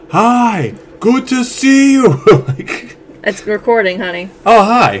Hi, good to see you. It's recording, honey. Oh,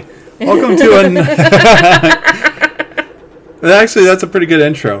 hi. Welcome to Actually, that's a pretty good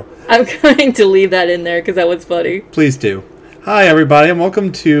intro. I'm going to leave that in there because that was funny. Please do. Hi, everybody, and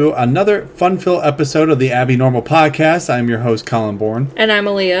welcome to another fun-filled episode of the Abby Normal Podcast. I'm your host, Colin Bourne. And I'm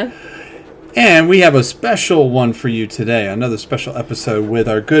Aaliyah. And we have a special one for you today, another special episode with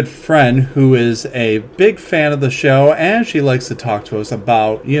our good friend who is a big fan of the show, and she likes to talk to us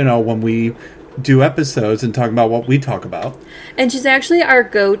about, when we do episodes and talk about what we talk about. And she's actually our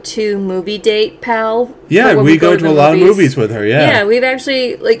go-to movie date pal. Yeah, we go to a lot of movies with her, yeah. Yeah, we've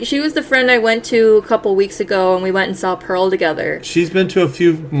actually, she was the friend I went to a couple weeks ago, and we went and saw Pearl together. She's been to a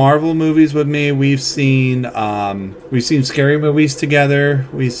few Marvel movies with me. We've seen scary movies together.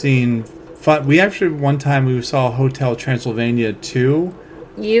 We've seen fun. We actually, one time, we saw Hotel Transylvania 2.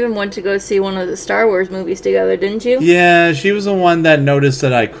 You even went to go see one of the Star Wars movies together, didn't you? Yeah, she was the one that noticed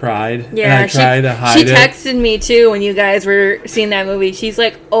that I cried. Yeah, and I tried to hide it. She texted me, too, when you guys were seeing that movie. She's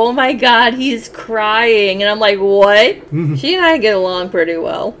like, oh my god, he's crying. And I'm like, what? She and I get along pretty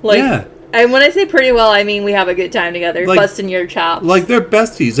well. Yeah. And when I say pretty well, I mean we have a good time together, busting your chops. Like, they're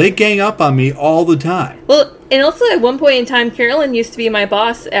besties. They gang up on me all the time. Well, and also at one point in time, Carolyn used to be my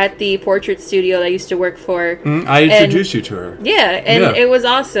boss at the portrait studio that I used to work for. I introduced you to her. Yeah, and it was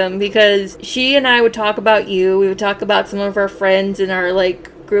awesome because she and I would talk about you. We would talk about some of our friends and our,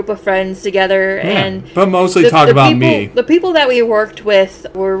 group of friends together, but mostly talk about me. The people that we worked with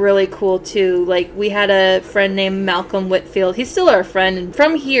were really cool too. We had a friend named Malcolm Whitfield. He's still our friend, and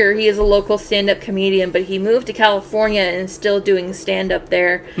from here he is a local stand-up comedian, but he moved to California and is still doing stand-up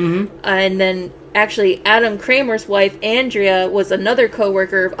there. And then actually Adam Kramer's wife Andrea was another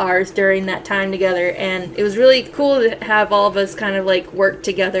coworker of ours during that time together, and it was really cool to have all of us kind of work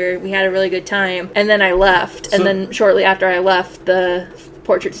together. We had a really good time, and then I left, and then shortly after I left, the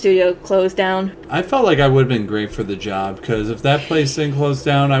portrait studio closed down. I felt like I would have been great for the job, because if that place didn't close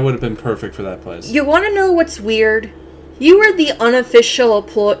down, I would have been perfect for that place. You want to know what's weird? You were the unofficial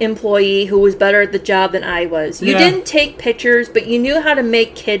employee who was better at the job than I was. You didn't take pictures, but you knew how to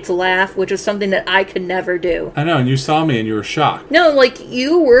make kids laugh, which was something that I could never do. I know, and you saw me and you were shocked. No,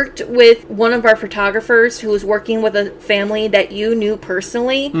 you worked with one of our photographers who was working with a family that you knew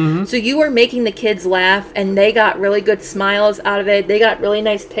personally. So you were making the kids laugh, and they got really good smiles out of it. They got really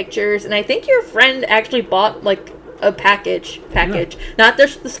nice pictures, and I think your friend actually bought, a package. Not the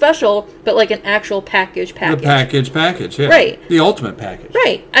special, but an actual package. The package, yeah. Right. The ultimate package.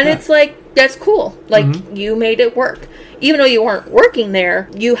 Right. And it's that's cool. You made it work. Even though you weren't working there,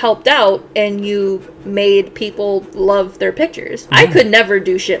 you helped out and you made people love their pictures. I could never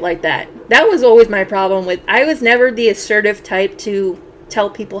do shit like that. That was always my problem I was never the assertive type to tell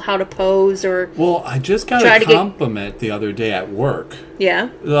people how to pose or... Well, I just got a compliment the other day at work. Yeah?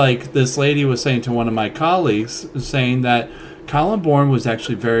 This lady was saying to one of my colleagues, saying that Colin Bourne was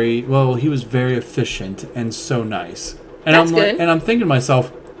actually he was very efficient and so nice. And That's good. And I'm thinking to myself,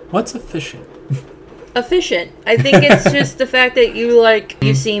 what's efficient? Efficient. I think it's just the fact that you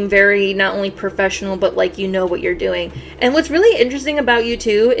you seem very not only professional, but you know what you're doing. And what's really interesting about you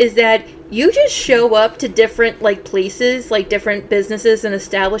too is that you just show up to different places, different businesses and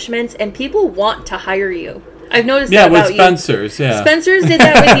establishments, and people want to hire you. I've noticed that about you. Yeah, with Spencer's, yeah. Spencer's did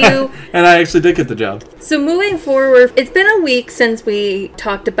that with you. And I actually did get the job. So moving forward, it's been a week since we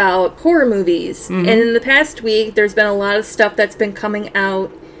talked about horror movies. And in the past week, there's been a lot of stuff that's been coming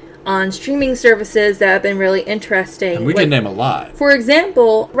out on streaming services that have been really interesting. And we can name a lot. For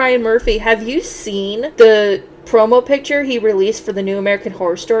example, Ryan Murphy, have you seen the promo picture he released for the new American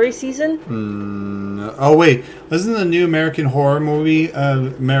Horror Story season? Oh, wait. Wasn't the new American Horror movie,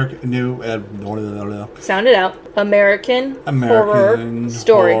 Sound it out. American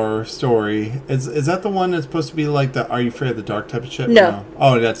Horror Story. Is that the one that's supposed to be the Are You Afraid of the Dark type of shit? No.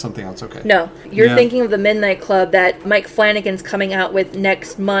 Oh, that's something else. Okay. No. You're thinking of the Midnight Club that Mike Flanagan's coming out with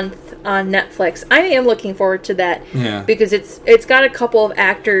next month on Netflix. I am looking forward to that. Yeah. Because it's got a couple of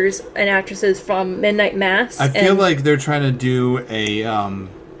actors and actresses from Midnight Mass. I feel like they're trying to do a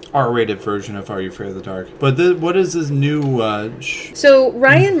R-rated version of Are You Afraid of the Dark. But what is this new... So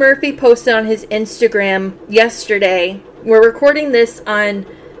Ryan Murphy posted on his Instagram yesterday. We're recording this on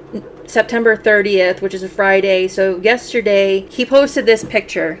September 30th, which is a Friday. So yesterday, he posted this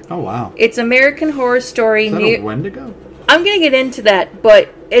picture. Oh, wow. It's American Horror Story. Is that a Wendigo? I'm going to get into that,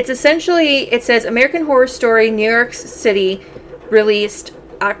 but it's essentially... It says American Horror Story New York City released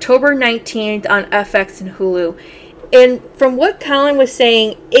October 19th on FX and Hulu. And from what Colin was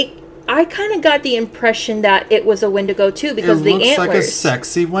saying, I kind of got the impression that it was a Wendigo too because the antlers. It looks like a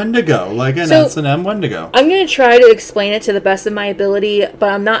sexy Wendigo, like an S&M Wendigo. I'm going to try to explain it to the best of my ability,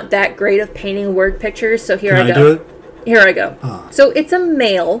 but I'm not that great of painting word pictures, so here I go. Do it? Here I go. So it's a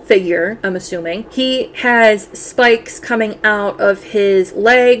male figure, I'm assuming. He has spikes coming out of his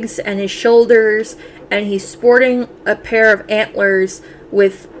legs and his shoulders, and he's sporting a pair of antlers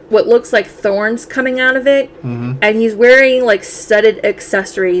with what looks like thorns coming out of it. Mm-hmm. And he's wearing like studded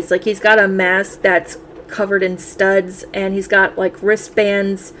accessories. Like he's got a mask that's covered in studs, and he's got like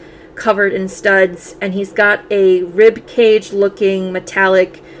wristbands covered in studs, and he's got a rib cage looking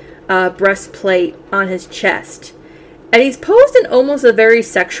metallic breastplate on his chest. And he's posed in almost a very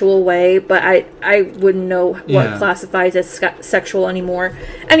sexual way, but I wouldn't know what classifies as sexual anymore.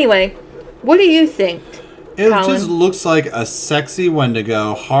 Anyway, what do you think, Colin? Just looks like a sexy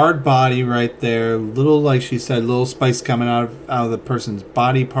Wendigo. Hard body right there. Little, like she said, little spikes coming out of the person's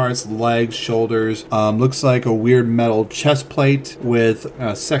body parts, legs, shoulders. Looks like a weird metal chest plate with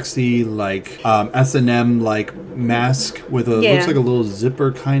a sexy, like, S&M, like, mask with a, looks like a little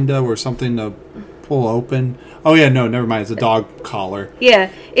zipper, kinda, or something to pull open. Oh, yeah, no, never mind. It's a dog collar.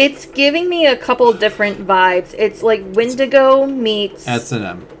 Yeah, it's giving me a couple different vibes. It's like Wendigo meets...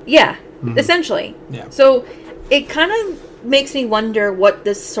 S&M. Yeah, essentially. Yeah. So it kind of makes me wonder what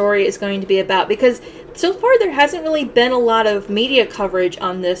this story is going to be about, because so far there hasn't really been a lot of media coverage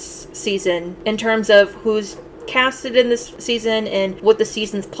on this season in terms of who's casted in this season and what the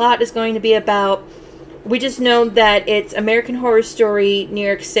season's plot is going to be about. We just know that it's American Horror Story New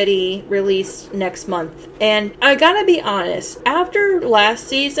York City, released next month. And I gotta be honest, after last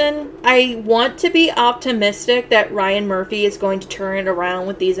season, I want to be optimistic that Ryan Murphy is going to turn it around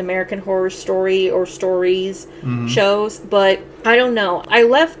with these American Horror Story or Stories shows, but I don't know. I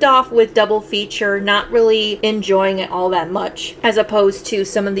left off with Double Feature not really enjoying it all that much, as opposed to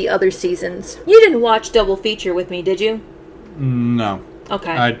some of the other seasons. You didn't watch Double Feature with me, did you? No.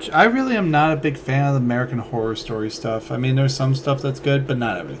 Okay. I really am not a big fan of the American Horror Story stuff. I mean, there's some stuff that's good, but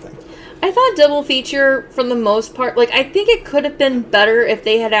not everything. I thought Double Feature, for the most part, like, I think it could have been better if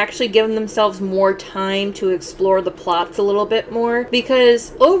they had actually given themselves more time to explore the plots a little bit more.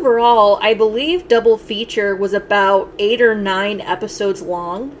 Because overall, I believe Double Feature was about 8 or 9 episodes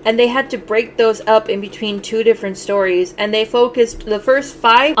long. And they had to break those up in between 2 different stories. And they focused the first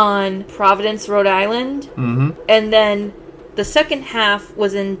 5 on Providence, Rhode Island. Mm-hmm. And then the second half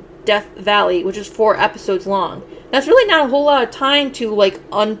was in Death Valley, which is 4 episodes long. That's really not a whole lot of time to, like,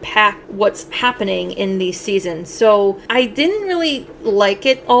 unpack what's happening in these seasons. So I didn't really like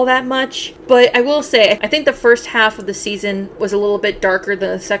it all that much. But I will say, I think the first half of the season was a little bit darker than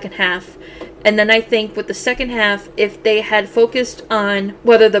the second half. And then I think with the second half, if they had focused on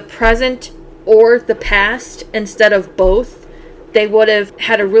whether the present or the past instead of both, they would have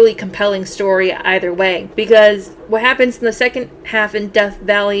had a really compelling story either way. Because what happens in the second half in Death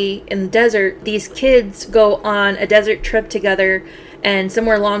Valley in the desert, these kids go on a desert trip together, and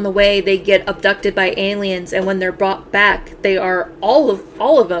somewhere along the way they get abducted by aliens, and when they're brought back, they are all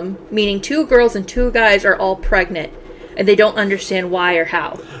of them, meaning 2 girls and 2 guys, are all pregnant. And they don't understand why or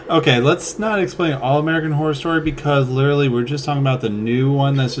how. Okay, let's not explain all American Horror Story, because literally we're just talking about the new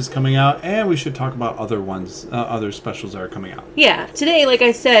one that's just coming out, and we should talk about other ones, other specials that are coming out. Yeah, today, like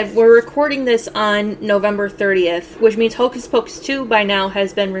I said, we're recording this on November 30th, which means Hocus Pocus 2 by now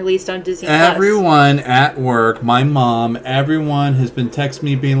has been released on Disney+. Everyone at work, my mom, everyone has been texting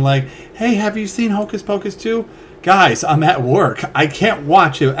me being like, hey, have you seen Hocus Pocus 2? Guys, I'm at work. I can't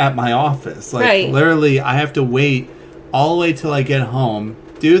watch it at my office. Like, right. Literally, I have to wait all the way till I get home,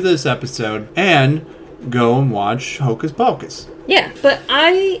 do this episode, and go and watch Hocus Pocus. Yeah, but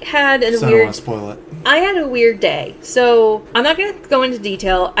I had I don't want to spoil it. I had a weird day. So, I'm not going to go into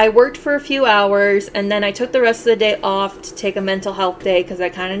detail. I worked for a few hours, and then I took the rest of the day off to take a mental health day because I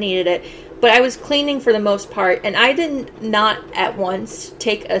kind of needed it. But I was cleaning for the most part, and I didn't not at once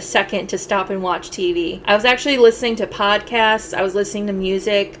take a second to stop and watch TV. I was actually listening to podcasts, I was listening to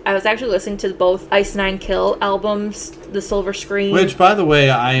music, I was actually listening to both Ice Nine Kill albums, the Silver Scream. Which, by the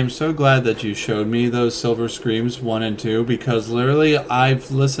way, I am so glad that you showed me those Silver Screams 1 and 2, because literally I've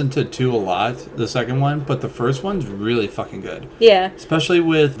listened to 2 a lot, the second one, but the first one's really fucking good. Yeah. Especially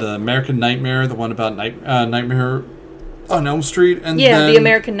with the American Nightmare, the one about Nightmare on Elm Street, and yeah, then the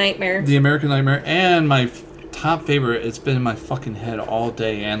American Nightmare. The American Nightmare, and my top favorite, it's been in my fucking head all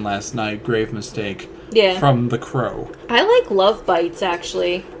day and last night, Grave Mistake. Yeah. From The Crow. I like Love Bites,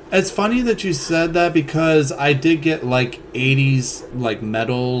 actually. It's funny that you said that because I did get like 80s like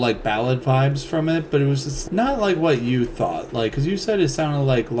metal like ballad vibes from it, but it was just not like what you thought. Like, because you said it sounded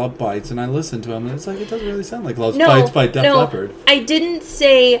like Love Bites, and I listened to them, and it's like it doesn't really sound like Love Bites by Def Leppard. I didn't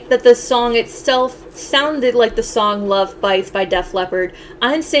say that the song itself sounded like the song Love Bites by Def Leppard.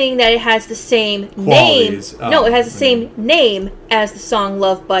 I'm saying that it has the same Qualities. name. No, it has the same name as the song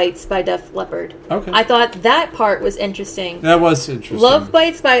Love Bites by Def Leppard. Okay. I thought that part was interesting. That was interesting. Love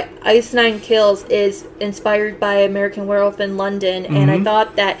Bites by Ice Nine Kills is inspired by American Werewolf in London, and I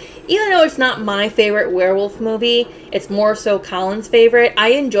thought that even though it's not my favorite werewolf movie, it's more so Colin's favorite. I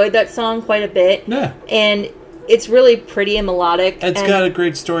enjoyed that song quite a bit. Yeah. And it's really pretty and melodic. It's got a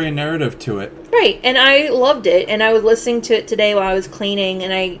great story and narrative to it. Right, and I loved it, and I was listening to it today while I was cleaning,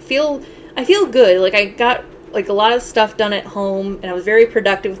 and I feel good. Like, I got like a lot of stuff done at home, and I was very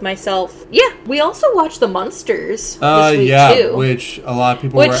productive with myself. Yeah, we also watched The Munsters this week too, which a lot of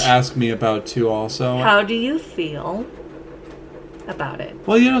people were asking me about too. Also, how do you feel about it?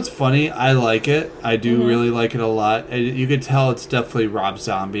 Well, it's funny. I like it. I do really like it a lot. You could tell it's definitely Rob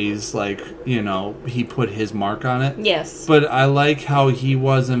Zombie's. Like, he put his mark on it. Yes, but I like how he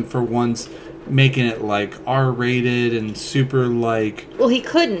wasn't for once making it like R-rated and super like... Well, he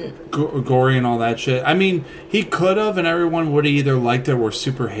couldn't. Gory and all that shit. I mean, he could have, and everyone would have either liked it or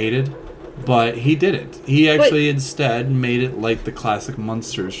super hated. But he didn't. He actually instead made it like the classic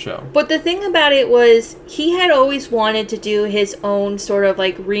Munsters show. But the thing about it was, he had always wanted to do his own sort of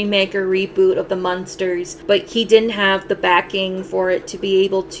like remake or reboot of the Munsters, but he didn't have the backing for it to be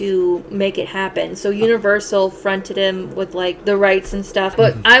able to make it happen. So Universal fronted him with like the rights and stuff.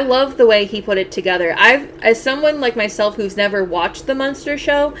 But I love the way he put it together. As someone like myself who's never watched the Munster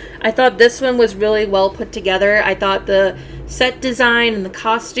show, I thought this one was really well put together. I thought the set design and the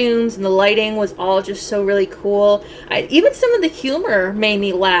costumes and the lighting was all just so really cool. Even some of the humor made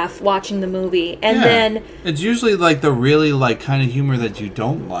me laugh watching the movie. And then it's usually like the really like kind of humor that you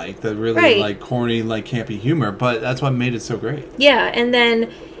don't like, the really like corny, like campy humor, but that's what made it so great. Yeah, and then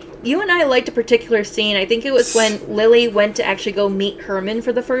you and I liked a particular scene. I think it was when Lily went to actually go meet Herman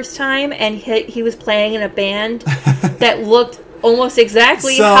for the first time, and he was playing in a band that looked almost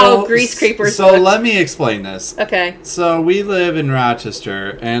exactly how Grease Creepers looked. So let me explain this. Okay. So we live in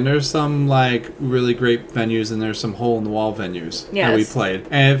Rochester, and there's some like really great venues, and there's some hole-in-the-wall venues that we played.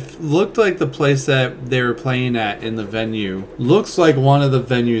 And it looked like the place that they were playing at in the venue looks like one of the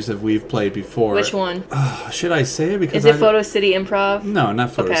venues that we've played before. Which one? Should I say it? Because is it Photo City Improv? No, not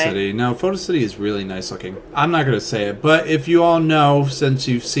Photo City. No, Photo City is really nice looking. I'm not going to say it, but if you all know, since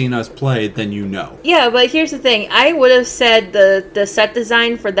you've seen us play, then you know. Yeah, but here's the thing. I would have said the set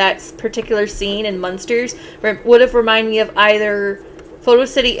design for that particular scene in Munsters would have reminded me of either Photo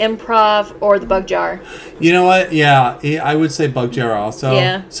City Improv or the Bug Jar. You know what? Yeah, I would say Bug Jar also.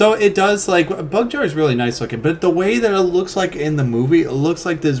 Yeah. So it does, like, Bug Jar is really nice looking, but the way that it looks like in the movie, it looks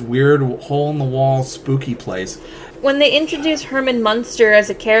like this weird hole-in-the-wall spooky place. When they introduce Herman Munster as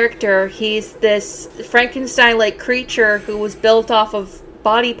a character, he's this Frankenstein-like creature who was built off of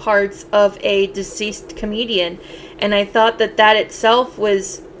body parts of a deceased comedian. And I thought that itself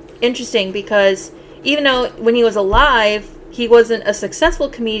was interesting because even though when he was alive, he wasn't a successful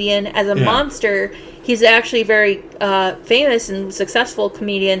comedian, as a monster, he's actually very famous and successful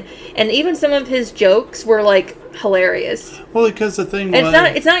comedian. And even some of his jokes were like hilarious. Well, because the thing was...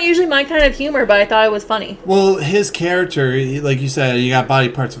 It's not usually my kind of humor, but I thought it was funny. Well, his character, like you said, you got body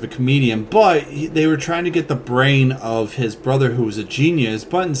parts of a comedian, but they were trying to get the brain of his brother who was a genius,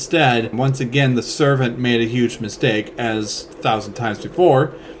 but instead, once again, the servant made a huge mistake, as 1,000 times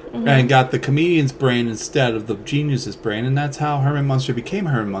before, and got the comedian's brain instead of the genius's brain, and that's how Herman Munster became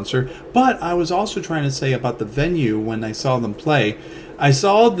Herman Munster. But I was also trying to say about the venue when I saw them play, I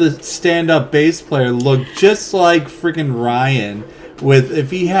saw the stand-up bass player look just like freaking Ryan, if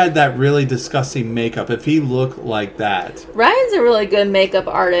he had that really disgusting makeup, if he looked like that. Ryan's a really good makeup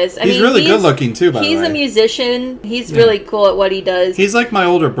artist. He's really good looking too, by the way. He's a musician. He's really cool at what he does. He's like my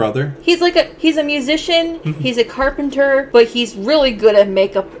older brother. He's a musician, he's a carpenter, but he's really good at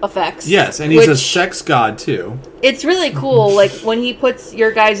makeup effects. Yes, and he's a sex god too. It's really cool, like when he puts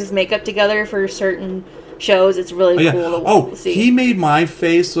your guys' makeup together for certain shows, it's really cool to see. He made my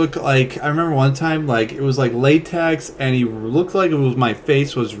face look like, I remember one time, like, it was like latex, and he looked like my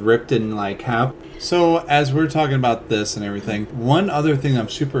face was ripped in like half. So, as we're talking about this and everything, one other thing I'm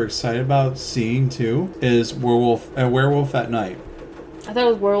super excited about seeing too is Werewolf at Night. I thought it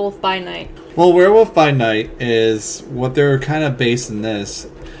was Werewolf by Night. Well, Werewolf by Night is what they're kind of basing this.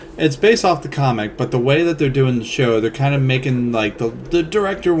 It's based off the comic, but the way that they're doing the show, they're kind of making, like, the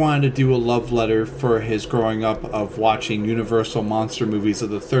director wanted to do a love letter for his growing up of watching Universal monster movies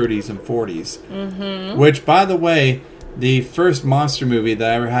of the 30s and 40s. Mm-hmm. Which, by the way, the first monster movie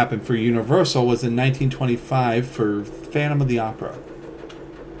that ever happened for Universal was in 1925 for Phantom of the Opera.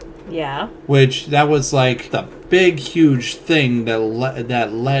 Yeah. Which, that was, like, the big, huge thing that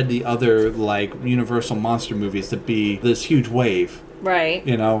led the other, like, Universal monster movies to be this huge wave. Right.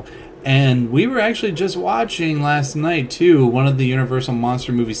 You know, and we were actually just watching last night, too, one of the Universal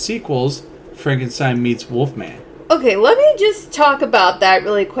monster movie sequels, Frankenstein Meets Wolfman. Okay, let me just talk about that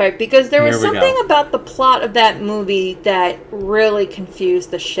really quick, because there was something about the plot of that movie that really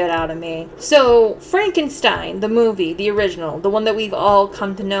confused the shit out of me. So, Frankenstein, the movie, the original, the one that we've all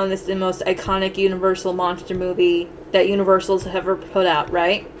come to know as the most iconic Universal monster movie that Universal's ever put out,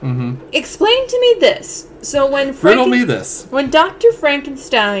 right? Mm-hmm. Explain to me this. So Riddle me this. When Dr.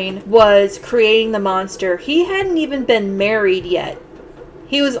 Frankenstein was creating the monster, he hadn't even been married yet.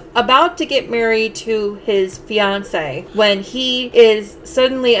 He was about to get married to his fiancée when he is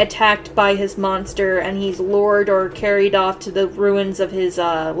suddenly attacked by his monster and he's lured or carried off to the ruins of his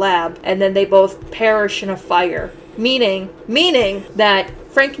lab, and then they both perish in a fire. Meaning that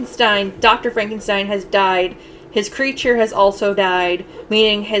Dr. Frankenstein has died. His creature has also died,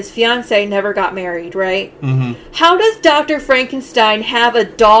 meaning his fiancée never got married, right? Mm-hmm. How does Dr. Frankenstein have a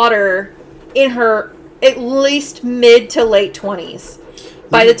daughter in her at least mid to late 20s?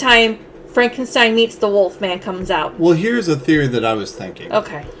 By the time Frankenstein Meets the Wolfman comes out. Well, here's a theory that I was thinking.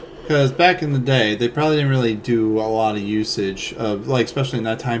 Okay. Because back in the day, they probably didn't really do a lot of usage of, like, especially in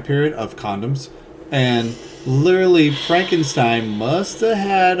that time period, of condoms. And literally, Frankenstein must have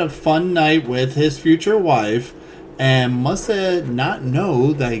had a fun night with his future wife and must have not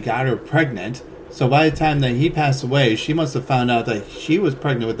know that he got her pregnant. So by the time that he passed away, she must have found out that she was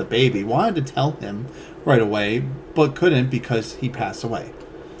pregnant with the baby. Wanted to tell him right away, but couldn't because he passed away.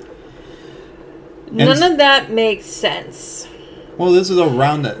 None of that makes sense. Well, this is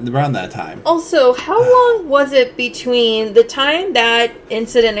around that time. Also, how long was it between the time that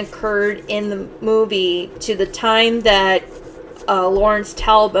incident occurred in the movie to the time that Lawrence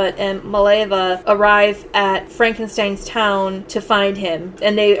Talbot and Maleva arrive at Frankenstein's town to find him,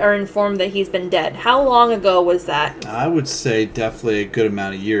 and they are informed that he's been dead? How long ago was that? I would say definitely a good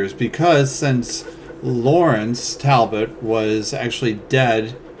amount of years, because since Lawrence Talbot was actually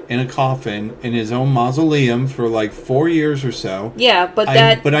dead in a coffin in his own mausoleum for like 4 years or so. Yeah, but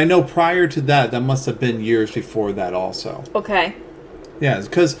I know prior to that must have been years before that also. Okay. Yeah,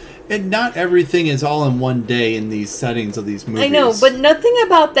 because not everything is all in one day in these settings of these movies. I know, but nothing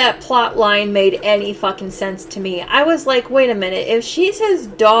about that plot line made any fucking sense to me. I was like, wait a minute, if she's his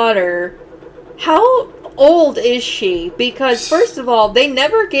daughter, how old is she? Because, first of all, they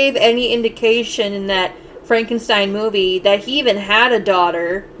never gave any indication in that Frankenstein movie that he even had a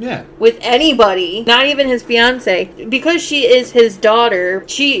daughter with anybody, not even his fiance. Because she is his daughter,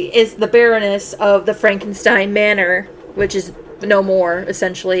 she is the Baroness of the Frankenstein Manor, which is no more,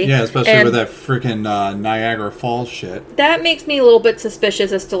 essentially. Yeah, especially with that freaking Niagara Falls shit. That makes me a little bit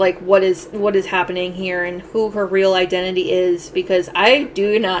suspicious as to like what is happening here and who her real identity is, because I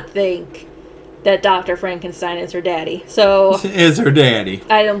do not think that Dr. Frankenstein is her daddy. So is her daddy.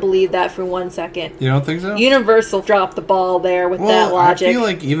 I don't believe that for 1 second. You don't think so? Universal dropped the ball there with that logic. I feel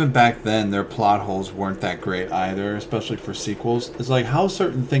like even back then their plot holes weren't that great either, especially for sequels. It's like how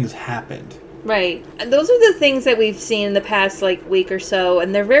certain things happened. Right. And those are the things that we've seen in the past like week or so,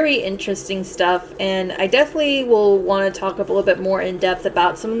 and they're very interesting stuff, and I definitely will want to talk a little bit more in depth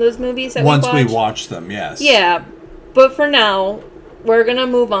about some of those movies that once we watch them, yes. Yeah. But for now, we're going to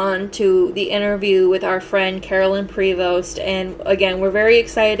move on to the interview with our friend Carolyn Prevost. And again, we're very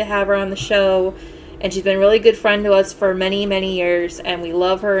excited to have her on the show. And she's been a really good friend to us for many, many years. And we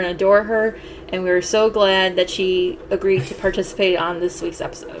love her and adore her. And we're so glad that she agreed to participate on this week's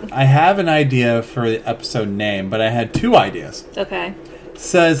episode. I have an idea for the episode name, but I had 2 ideas. Okay.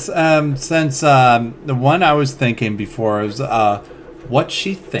 Since the one I was thinking before was What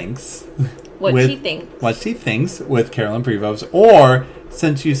She Thinks. What she thinks with Carolyn Prevost. Or,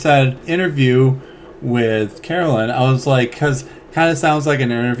 since you said interview with Carolyn, I was like, because kind of sounds like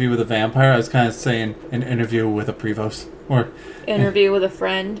an interview with a vampire. I was kind of saying an interview with a Prevost. Or interview with a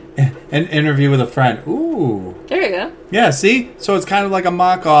friend. An interview with a friend. Ooh. There you go. Yeah, see? So it's kind of like a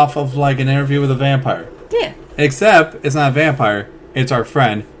mock-off of like an interview with a vampire. Yeah. Except it's not a vampire. It's our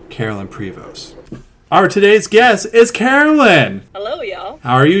friend, Carolyn Prevost. Our today's guest is Carolyn. Hello, y'all.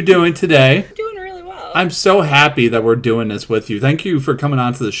 How are you doing today? Doing really well. I'm so happy that we're doing this with you. Thank you for coming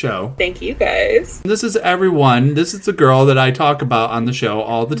on to the show. Thank you, guys. This is everyone. This is the girl that I talk about on the show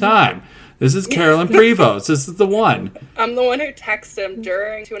all the time. This is Carolyn Prevost. This is the one. I'm the one who texts him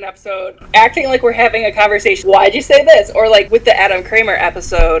during to an episode, acting like we're having a conversation. Why'd you say this? Or like with the Adam Kramer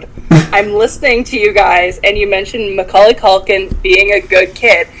episode, I'm listening to you guys, and you mentioned Macaulay Culkin being a good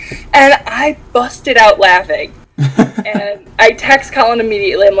kid, and I busted out laughing. And I text Colin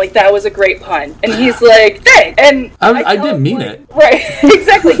immediately. I'm like, that was a great pun. And he's like, thanks. And I didn't mean it. Right.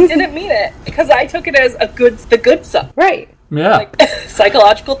 Exactly. He didn't mean it. Because I took it as the good stuff. Right. Yeah. Like,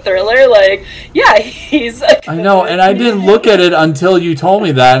 psychological thriller. Like, yeah, he's I know, and I didn't look at it until you told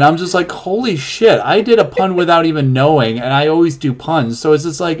me that. And I'm just like, holy shit. I did a pun without even knowing. And I always do puns. So it's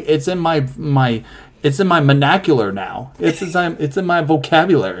just like, it's in my vernacular now. It's in my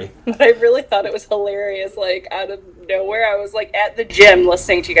vocabulary. But I really thought it was hilarious. Like, out of nowhere, I was like at the gym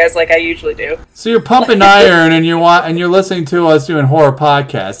listening to you guys like I usually do. So you're pumping iron and you're listening to us doing horror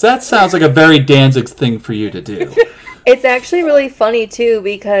podcasts. That sounds like a very Danzig thing for you to do. It's actually really funny too,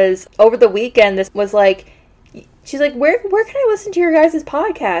 because over the weekend this was like, she's like, where can I listen to your guys'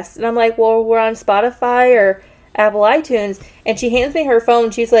 podcast? And I'm like, well, we're on Spotify or Apple iTunes, and she hands me her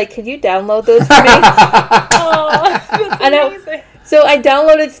phone. She's like, "Can you download those for me?" Oh, that's amazing. So I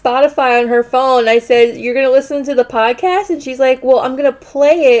downloaded Spotify on her phone. I said, "You're going to listen to the podcast?" And she's like, "Well, I'm going to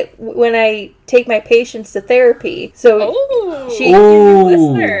play it when I take my patients to therapy." So she's a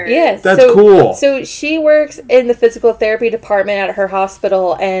listener. Yes, that's cool. So she works in the physical therapy department at her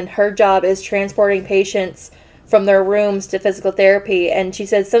hospital, and her job is transporting patients from their rooms to physical therapy. And she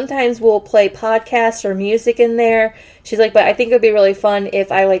said sometimes we'll play podcasts or music in there. She's like, but I think it would be really fun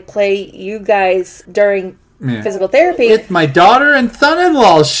if I like play you guys during physical therapy. It's my daughter and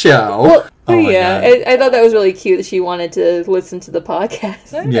son-in-law's show. Well, oh I thought that was really cute that she wanted to listen to the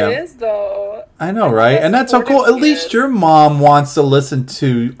podcast. That is, though. I know, right? And that's so cool. At least your mom wants to listen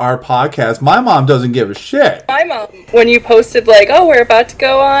to our podcast. My mom doesn't give a shit. My mom, when you posted like, oh, we're about to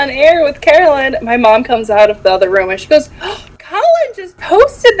go on air with Carolyn, my mom comes out of the other room and she goes, oh, Colin just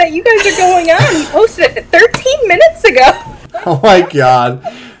posted that you guys are going on. He posted it 13 minutes ago. Oh my God.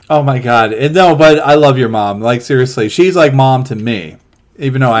 Oh my God. No, but I love your mom. Like, seriously, she's like mom to me.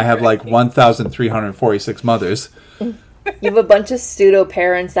 Even though I have like 1,346 mothers. You have a bunch of pseudo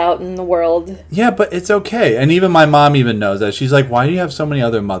parents out in the world. Yeah, but it's okay. And even my mom even knows that. She's like, why do you have so many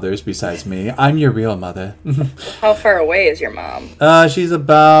other mothers besides me? I'm your real mother. How far away is your mom? She's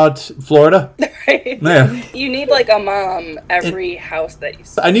about Florida. Right. Yeah. You need like a mom every house that you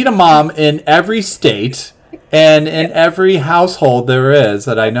see. I need a mom in every state and in every household there is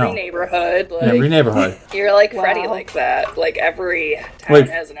that I know. Every neighborhood. Like, every neighborhood. You're like Freddie like that. Like every town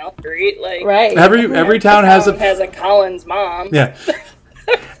has an Elfrey. Like right. Every town has a Collins mom. Yeah.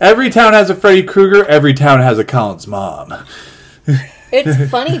 Every town has a Freddy Krueger. Every town has a Collins mom. It's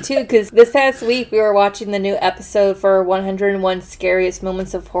funny too, because this past week we were watching the new episode for 101 Scariest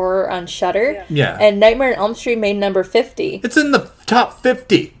Moments of Horror on Shudder. Yeah. And Nightmare on Elm Street made number 50. It's in the top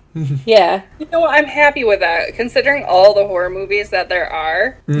 50. Yeah. You know what? I'm happy with that, considering all the horror movies that there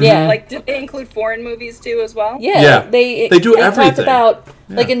are. Mm-hmm. Yeah. Like, did they include foreign movies too as well? Yeah. They do everything. Talked about,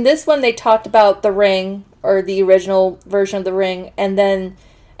 like in this one, they talked about The Ring, or the original version of The Ring, and then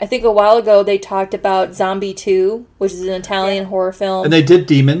I think a while ago they talked about Zombie 2, which is an Italian horror film. And they did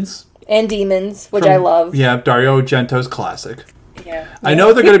Demons. And Demons, which I love. Yeah, Dario Argento's classic. Yeah. I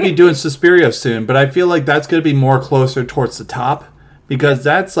know they're going to be doing Suspiria soon, but I feel like that's going to be more closer towards the top. Because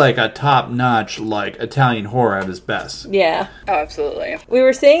that's like a top-notch, like, Italian horror at its best. Yeah. Oh, absolutely. We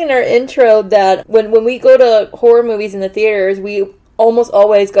were saying in our intro that when we go to horror movies in the theaters, we almost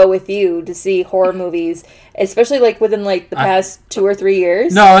always go with you to see horror movies, especially like within like the past 2 or 3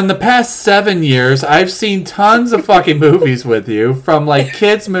 years. No, in the past 7 years, I've seen tons of fucking movies with you, from like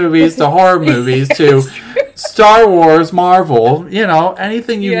kids movies to horror movies to Star Wars, Marvel, you know,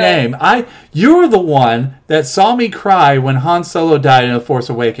 anything you name. You're the one that saw me cry when Han Solo died in The Force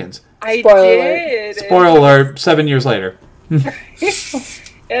Awakens. Spoiler alert. Spoiler alert, 7 years later.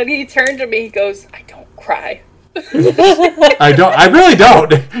 And he turned to me, he goes, I don't cry. I really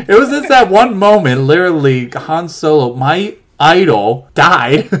don't. It was just that one moment, literally, Han Solo, my idol,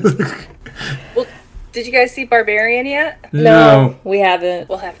 died. Well, did you guys see Barbarian yet? No. We haven't.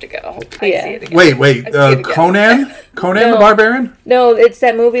 We'll have to go. Yeah. See it again. Wait, Conan? Conan No. the Barbarian? No, it's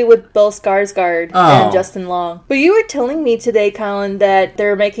that movie with Bill Skarsgård Oh. and Justin Long. But you were telling me today, Colin, that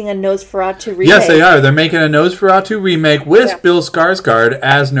they're making a Nosferatu remake. Yes, they are. They're making a Nosferatu remake with Bill Skarsgård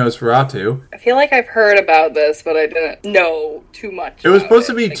as Nosferatu. I feel like I've heard about this, but I didn't know too much. It was about supposed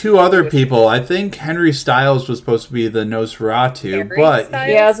to it. be Like, two other people. I think Henry Styles was supposed to be the Nosferatu, Harry but Styles?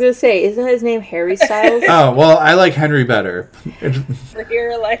 Yeah, I was going to say, isn't his name Harry Styles? Styles. Oh, well, I like Henry better.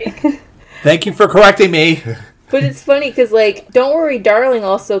 You're like, Thank you for correcting me. But it's funny because, like, Don't Worry, Darling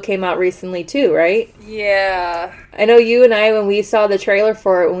also came out recently, too, right? yeah. I know you and I, when we saw the trailer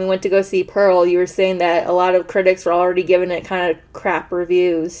for it, when we went to go see Pearl, you were saying that a lot of critics were already giving it kind of crap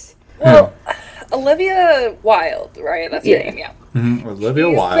reviews. Well, Olivia Wilde, right? That's her Yeah. name, yeah. Olivia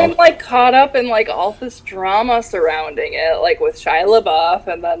She's Wilde. been, like, caught up in, like, all this drama surrounding it, like, with Shia LaBeouf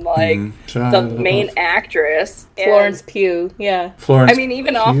and then, like, the main actress. And, Florence Pugh, yeah. Florence I mean,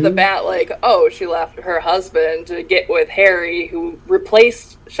 even off the bat, like, oh, she left her husband to get with Harry, who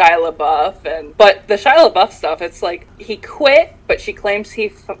replaced Shia LaBeouf. But the Shia LaBeouf stuff, it's like, he quit, but she claims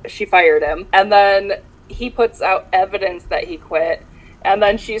she fired him. And then he puts out evidence that he quit. And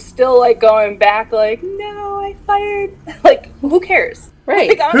then she's still, like, going back, like, no, I fired. Like, who cares?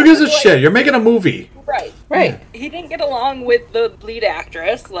 Right. Like, Who gives a honestly, like, shit? You're making a movie. Right. Right. He didn't get along with the lead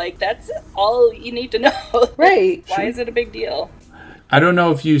actress. Like, that's all you need to know. Right. Why is it a big deal? I don't know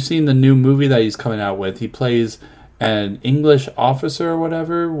if you've seen the new movie that he's coming out with. He plays an English officer or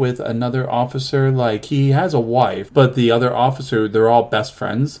whatever with another officer. Like, he has a wife, but the other officer, they're all best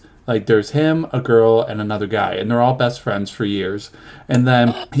friends. Like, there's him, a girl, and another guy, and they're all best friends for years. And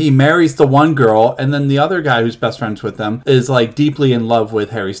then he marries the one girl, and then the other guy who's best friends with them is, like, deeply in love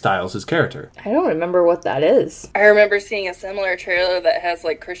with Harry Styles' character. I don't remember what that is. I remember seeing a similar trailer that has,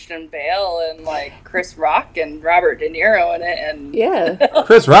 like, Christian Bale and, like, Chris Rock and Robert De Niro in it. And Yeah.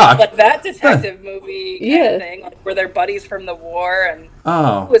 Chris Rock? like that detective movie kind Yeah. of thing, like, where they're buddies from the war. And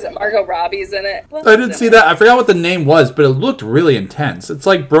Oh. was it Margot Robbie's in it? I didn't see that. I forgot what the name was, but it looked really intense. It's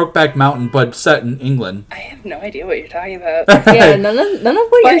like Brokeback Mountain, but set in England. I have no idea what you're talking about. Yeah, none of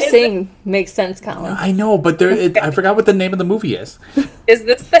what But you're is saying makes sense, Colin. I know, but I forgot what the name of the movie is. Is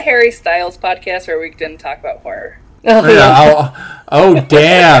this the Harry Styles podcast where we didn't talk about horror? Oh, Yeah, oh,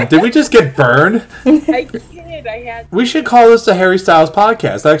 damn. Did we just get burned? I did. I had. We should call this the Harry Styles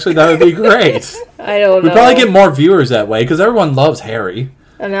podcast. Actually, that would be great. I don't We'd know. probably get more viewers that way, because everyone loves Harry.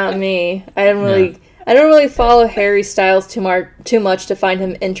 Not me. I don't really follow Harry Styles too much to find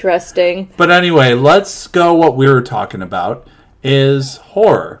him interesting. But anyway, let's go. What we were talking about is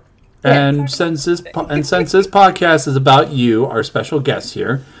horror. And since this podcast is about you, our special guest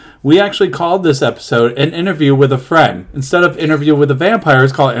here, we actually called this episode an interview with a friend. Instead of interview with a vampire,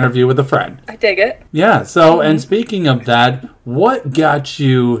 it's called interview with a friend. I dig it. Yeah, so, and speaking of that, what got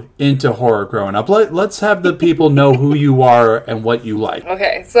you into horror growing up? Let's have the people know who you are and what you like.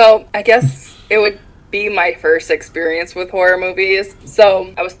 Okay, so I guess it would be my first experience with horror movies.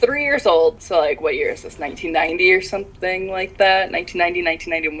 So I was 3 years old. So, like, what year is this? 1990 or something like that? 1990,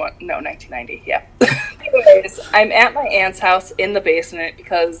 1991? No, 1990, yeah. Anyways, I'm at my aunt's house in the basement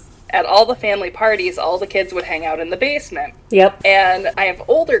because at all the family parties, all the kids would hang out in the basement. Yep. And I have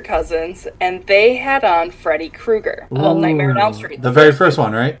older cousins, and they had on Freddy Krueger, Nightmare on Elm Street. The very first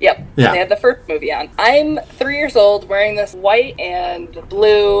one, right? Yep. Yeah. They had the first movie on. I'm 3 years old wearing this white and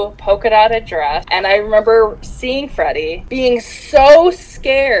blue polka dotted dress, and I remember seeing Freddy, being so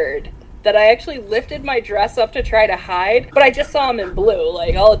scared that I actually lifted my dress up to try to hide, but I just saw him in blue.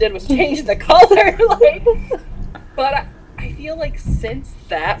 Like, all it did was change the color. But I feel like since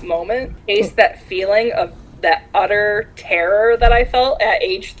that moment, that feeling of that utter terror that I felt at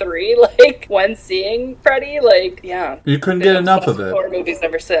age 3, like, when seeing Freddy, like, yeah. You couldn't get enough of it. Horror movies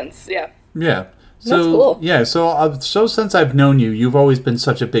ever since, yeah. Yeah. So, That's cool. Yeah, so since I've known you, you've always been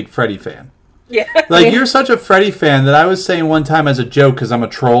such a big Freddy fan. Yeah. Like, you're such a Freddy fan that I was saying one time as a joke, because I'm a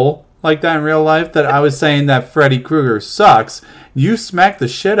troll like that in real life, that I was saying that Freddy Krueger sucks. You smacked the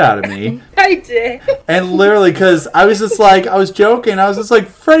shit out of me. I did. And literally, because I was just like, I was joking. I was just like,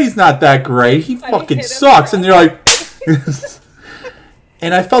 Freddy's not that great. He fucking sucks. And you're like,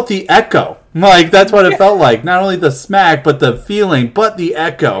 and I felt the echo. Like, that's what it felt like. Not only the smack, but the feeling, but the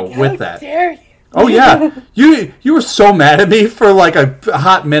echo with that. How dare you? Oh, yeah. You were so mad at me for like a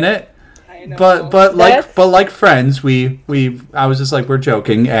hot minute. I know. But like friends, I was just like, we're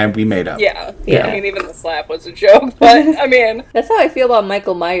joking, and we made up. Yeah. Yeah. I mean, even the slap was a joke, but, I mean... That's how I feel about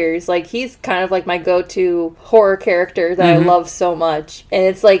Michael Myers. Like, he's kind of like my go-to horror character that I love so much. And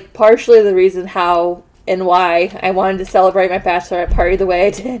it's like partially the reason how and why I wanted to celebrate my bachelorette party the way I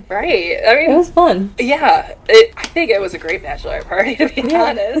did. Right. I mean... It was fun. Yeah. I think it was a great bachelorette party, to be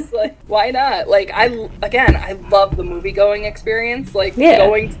honest. Like, why not? Like, I love the movie-going experience. Like,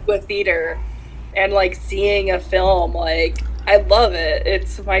 going to a theater and, like, seeing a film, like... I love it.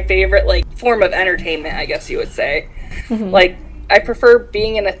 It's my favorite, like, form of entertainment, I guess you would say. Like, I prefer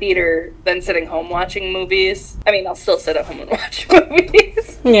being in a theater than sitting home watching movies. I mean, I'll still sit at home and watch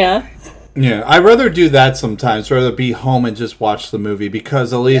movies. Yeah. Yeah, I'd rather do that sometimes, rather be home and just watch the movie,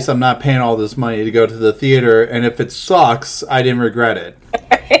 because at least I'm not paying all this money to go to the theater, and if it sucks, I didn't regret it.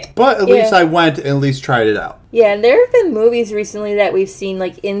 But at least I went and at least tried it out. Yeah, and there have been movies recently that we've seen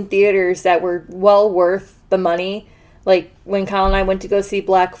like in theaters that were well worth the money. Like when Kyle and I went to go see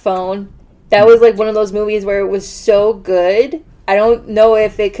Black Phone, that was like one of those movies where it was so good. I don't know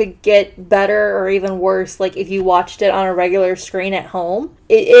if it could get better or even worse, like if you watched it on a regular screen at home.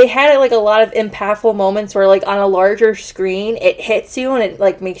 It had like a lot of impactful moments where like on a larger screen, it hits you and it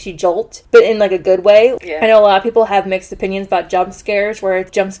like makes you jolt, but in like a good way. Yeah. I know a lot of people have mixed opinions about jump scares, where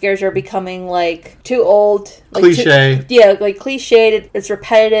jump scares are becoming like too old. Like, cliche. Like cliched, it's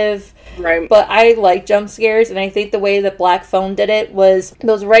repetitive. Right. But I like jump scares, and I think the way that Black Phone did it was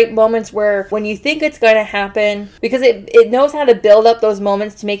those right moments where when you think it's going to happen, because it knows how to build up those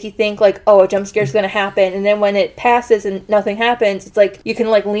moments to make you think like, oh, a jump scare is going to happen, and then when it passes and nothing happens, it's like you can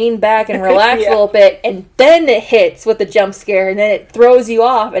like lean back and relax a little bit, and then it hits with the jump scare, and then it throws you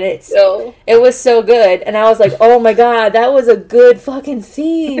off, and it was so good, and I was like, oh my god, that was a good fucking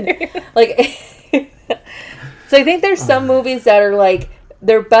scene. Like, so I think there's some movies that are like,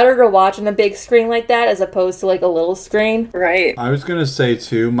 they're better to watch on a big screen like that as opposed to like a little screen. Right. I was going to say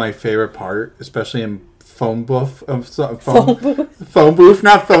too, my favorite part, especially in phone booth, phone booth,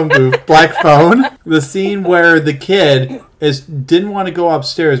 not phone booth, Black Phone. The scene where the kid didn't want to go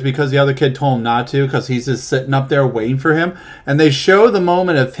upstairs because the other kid told him not to, because he's just sitting up there waiting for him. And they show the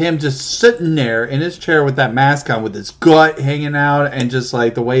moment of him just sitting there in his chair with that mask on, with his gut hanging out, and just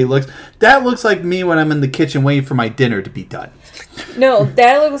like the way he looks. That looks like me when I'm in the kitchen waiting for my dinner to be done. No,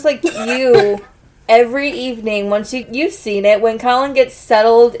 that looks like you every evening once you've seen it, when Colin gets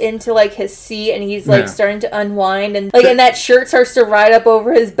settled into like his seat and he's like starting to unwind, and like and that shirt starts to ride up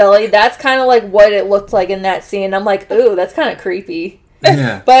over his belly. That's kind of like what it looked like in that scene. I'm like, ooh, that's kind of creepy.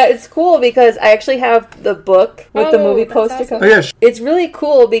 Yeah. But it's cool because I actually have the book with the movie poster. Awesome. Oh, yeah. It's really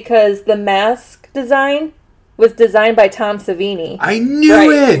cool because the mask design was designed by Tom Savini. I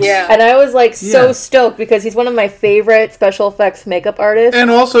knew it! Yeah. And I was like so stoked because he's one of my favorite special effects makeup artists. And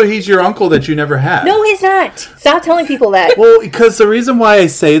also, he's your uncle that you never had. No, he's not. Stop telling people that. Well, because the reason why I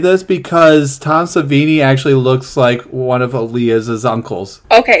say this, because Tom Savini actually looks like one of Aaliyah's uncles.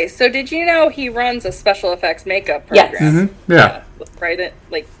 Okay, so did you know he runs a special effects makeup program? Yes. Mm-hmm. Yeah. Right at,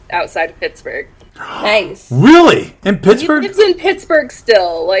 like, outside of Pittsburgh. Nice. Really? In Pittsburgh? He lives in Pittsburgh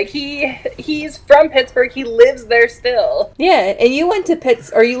still. Like, he's from Pittsburgh. He lives there still. Yeah, and you went to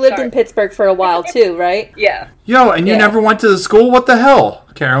you lived in Pittsburgh for a while too, right? Yeah. Yo, and you never went to the school? What the hell,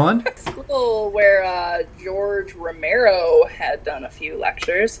 Carolyn? School where George Romero had done a few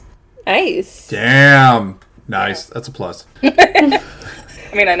lectures. Nice. Damn. Nice. That's a plus. I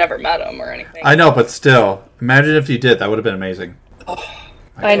mean, I never met him or anything. I know, but still. Imagine if you did. That would have been amazing.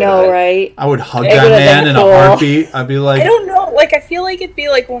 I know, right? I would hug that man in a heartbeat. I'd be like... I don't know. Like, I feel like it'd be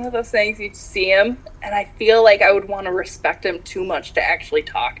like one of those things you'd see him, and I feel like I would want to respect him too much to actually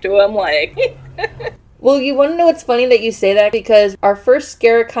talk to him. Like... Well, you want to know what's funny that you say that? Because our first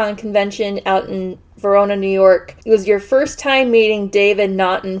Scaricon convention out in Verona, New York, it was your first time meeting David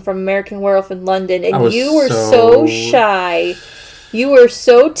Naughton from American Werewolf in London, and you were so shy. You were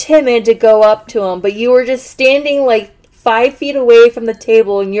so timid to go up to him, but you were just standing like 5 feet away from the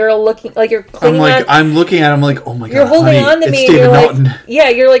table, and you're looking like you're clinging on. I'm looking at him like, oh my god, you're holding on to me. It's David Naughton. Like, yeah,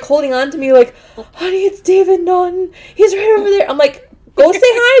 you're like holding on to me like, honey, it's David Naughton. He's right over there. I'm like, go say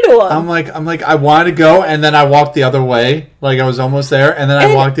hi to him. I'm like, I wanted to go, and then I walked the other way. Like, I was almost there, and then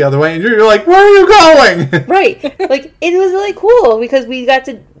I walked the other way, and you're like, where are you going? Right. Like, it was really cool, because we got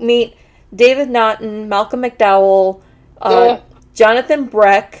to meet David Naughton, Malcolm McDowell, Jonathan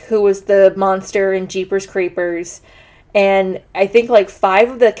Breck, who was the monster in Jeepers Creepers, and I think like 5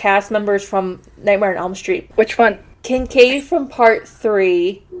 of the cast members from Nightmare on Elm Street. Which one? Kincaid from Part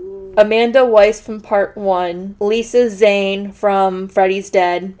 3, Amanda Weiss from Part 1, Lisa Zane from Freddy's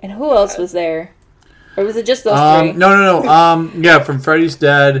Dead, and who else was there? Or was it just those 3? No. Yeah, from Freddy's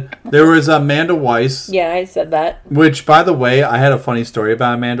Dead. There was Amanda Weiss. Yeah, I said that. Which, by the way, I had a funny story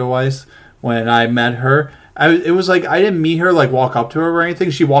about Amanda Weiss. When I met her, it was like I didn't meet her, like walk up to her or anything.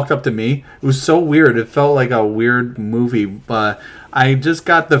 She walked up to me. It was so weird. It felt like a weird movie. But I just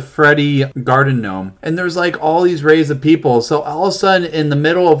got the Freddy garden gnome, and there's like all these rays of people. So all of a sudden, in the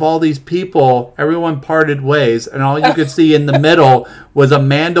middle of all these people, everyone parted ways, and all you could see in the middle was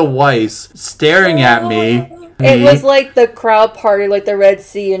Amanda Weiss staring at me. It was like the crowd parted like the Red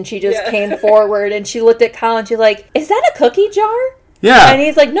Sea, and she just came forward, and she looked at Colin, and she's like, is that a cookie jar? Yeah. And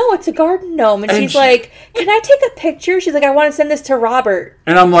he's like, no, it's a garden gnome. And she's like, can I take a picture? She's like, I want to send this to Robert.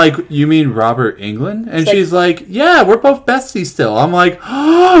 And I'm like, you mean Robert England? And she's like, yeah, we're both besties still. I'm like,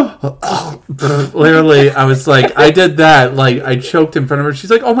 oh. Literally, I was like, I did that. Like, I choked in front of her.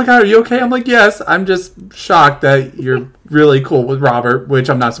 She's like, oh my God, are you okay? I'm like, yes. I'm just shocked that you're really cool with Robert, which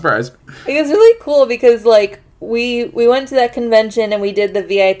I'm not surprised. It was really cool because, like, we went to that convention and we did the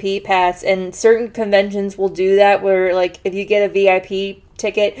VIP pass, and certain conventions will do that where, like, if you get a VIP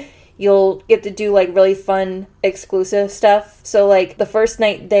ticket, you'll get to do, like, really fun exclusive stuff. So, like, the first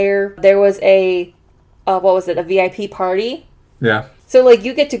night there was a VIP party. Yeah. So, like,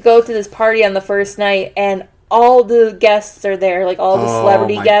 you get to go to this party on the first night, and all the guests are there, like, all the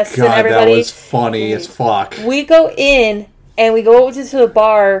celebrity guests and everybody. That was funny as fuck. We go in, and we go over to the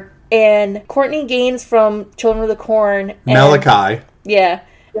bar, and Courtney Gaines from Children of the Corn. And, Malachi. Yeah.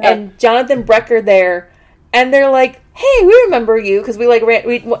 And Jonathan Brecker there. And they're like, hey, we remember you, because we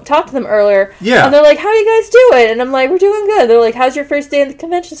talked to them earlier. Yeah. And they're like, how are you guys doing? And I'm like, we're doing good. They're like, how's your first day at the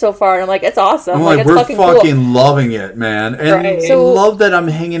convention so far? And I'm like, it's awesome. I'm like, it's we're fucking fucking loving it, man. And I love that I'm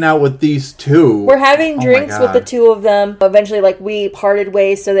hanging out with these two. We're having drinks with the two of them. Eventually, like, we parted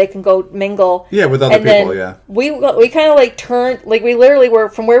ways so they can go mingle. Yeah, with other people, yeah. We kind of, like, turned, like, we literally were,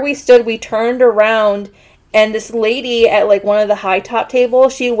 from where we stood, we turned around. And this lady at, like, one of the high top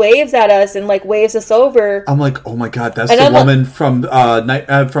tables, she waves at us and, like, waves us over. I'm like, oh my God, that's the woman from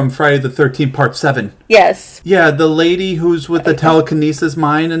Friday the 13th, Part 7. Yes. Yeah, the lady who's with the telekinesis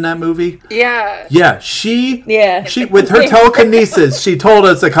mind in that movie. Yeah. Yeah, she with her telekinesis, she told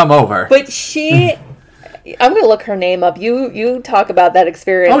us to come over. But I'm going to look her name up. You talk about that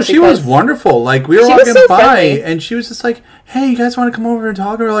experience. Oh, she was wonderful. Like, we were walking by, friendly. and she was just like, hey, you guys want to come over and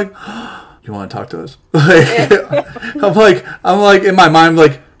talk? And we're like, you want to talk to us? Like, I'm like in my mind,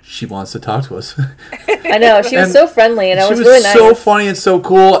 like, she wants to talk to us. I know, she was so friendly, and it was really nice. She was so funny and so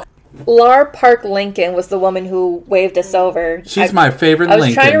cool. Lar Park Lincoln was the woman who waved us over. She's my favorite Lincoln. I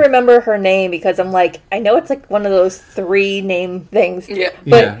was trying to remember her name because I'm like, I know it's like one of those 3 name things. Yeah.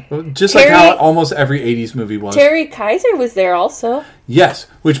 But just like how almost every 80s movie was. Terry Kaiser was there also. Yes,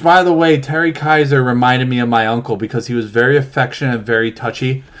 which, by the way, Terry Kaiser reminded me of my uncle because he was very affectionate and very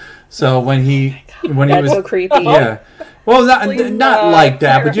touchy. So when he was so creepy. Yeah. Well, not like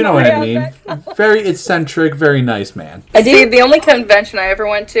that, but you know what I mean. Very eccentric, very nice man. See, the only convention I ever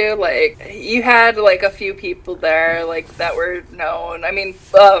went to, like, you had, like, a few people there, like, that were known. I mean,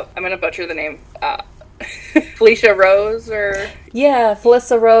 I'm going to butcher the name. Felicia Rose, or... Yeah,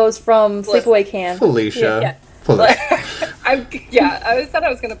 Felissa Rose from Sleepaway Camp. Felicia. Yeah. I said I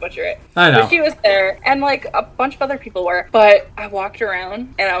was going to butcher it. I know. But she was there, and, like, a bunch of other people were. But I walked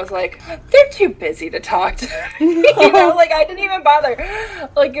around, and I was like, they're too busy to talk to. You know, like, I didn't even bother.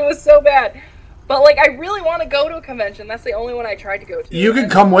 Like, it was so bad. But, like, I really want to go to a convention. That's the only one I tried to go to. You can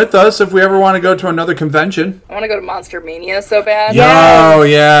come with us if we ever want to go to another convention. I want to go to Monster Mania so bad. Oh,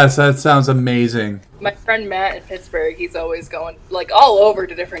 yes. That sounds amazing. My friend Matt in Pittsburgh, he's always going, like, all over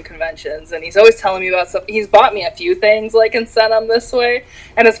to different conventions, and he's always telling me about stuff. He's bought me a few things, like, and sent them this way.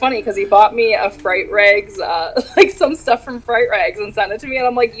 And it's funny, because he bought me a Fright Rags, like, some stuff from Fright Rags and sent it to me, and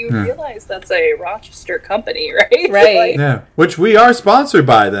I'm like, you realize that's a Rochester company, right? Right. Like, yeah, which we are sponsored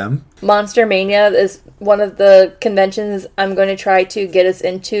by them. Monster Mania is one of the conventions I'm going to try to get us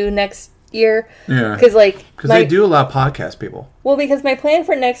into next year. Yeah. Because they do a lot of podcast people. Well, because my plan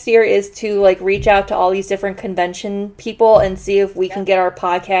for next year is to, like, reach out to all these different convention people and see if we can get our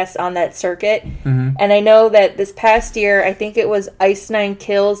podcast on that circuit. Mm-hmm. And I know that this past year, I think it was Ice Nine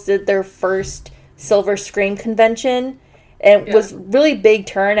Kills did their first Silver Screen convention. And it was really big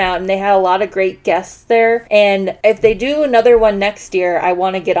turnout, and they had a lot of great guests there. And if they do another one next year, I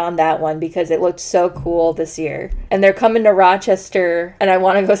want to get on that one because it looked so cool this year. And they're coming to Rochester, and I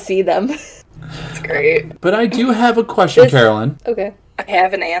want to go see them. That's great. But I do have a question, Carolyn. Okay. I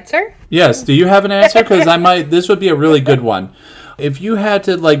have an answer? Yes. Do you have an answer? Because this would be a really good one. If you had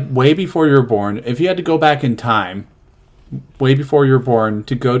to, like, way before you were born, if you had to go back in time, way before you were born,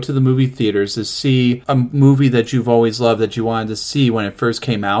 to go to the movie theaters to see a movie that you've always loved that you wanted to see when it first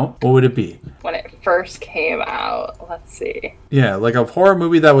came out, what would it be? When it first came out, let's see. Yeah, like a horror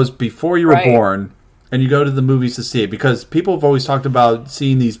movie that was before you were born, and you go to the movies to see it, because people have always talked about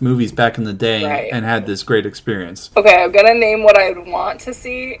seeing these movies back in the day and had this great experience. Okay, I'm gonna name what I would want to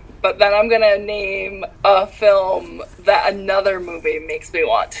see, but then I'm gonna name a film that another movie makes me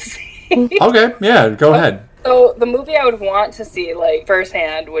want to see. Okay, yeah, go ahead. So, the movie I would want to see, like,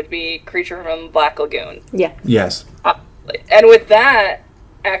 firsthand would be Creature from the Black Lagoon. Yeah. Yes. And with that,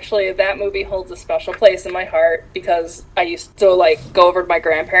 Actually, that movie holds a special place in my heart because I used to like go over to my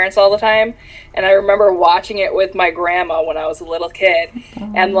grandparents all the time, and I remember watching it with my grandma when I was a little kid.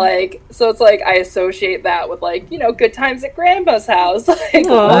 And like, so it's like I associate that with like, you know, good times at grandma's house, like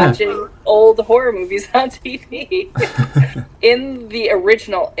watching old horror movies on TV. In the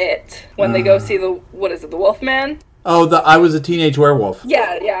original It, when they go see the Wolfman. Oh, I was a teenage werewolf.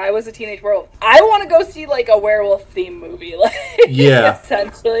 Yeah, I was a teenage werewolf. I want to go see, like, a werewolf-themed movie. Like, yeah.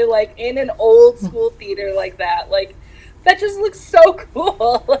 Essentially, like, in an old-school theater like that. Like, that just looks so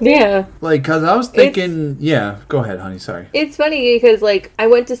cool. Yeah. Like, because I was thinking... Yeah, go ahead, honey, sorry. It's funny because, like, I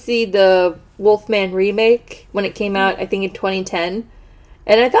went to see the Wolfman remake when it came out, I think, in 2010.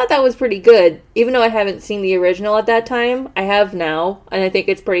 And I thought that was pretty good. Even though I haven't seen the original at that time, I have now, and I think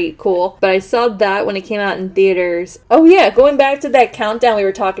it's pretty cool. But I saw that when it came out in theaters. Oh yeah, going back to that countdown we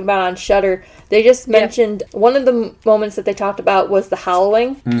were talking about on Shudder, they just mentioned one of the moments that they talked about was the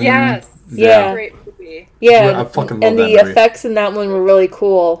howling. Mm-hmm. Yes. Yeah. Great movie. Yeah, I fucking love and that the movie. effects in that one were really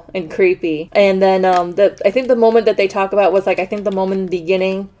cool and creepy. And then I think the moment that they talk about was like I think the moment in the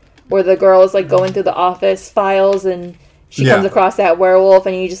beginning where the girl is like going through the office files and she comes across that werewolf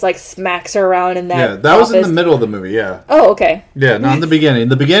and he just like smacks her around in that. Yeah, that was in the middle of the movie. Yeah. Oh, okay. Yeah, not in the beginning.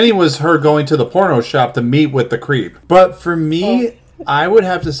 The beginning was her going to the porno shop to meet with the creep. But for me, I would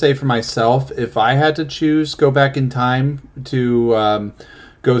have to say for myself, if I had to choose, go back in time to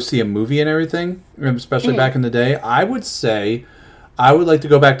go see a movie and everything, especially back in the day, I would say I would like to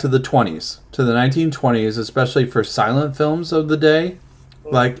go back to the 20s, to the 1920s, especially for silent films of the day,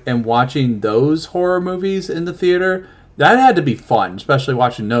 like, and watching those horror movies in the theater. That had to be fun, especially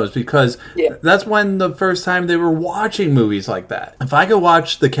watching those, because that's when the first time they were watching movies like that. If I could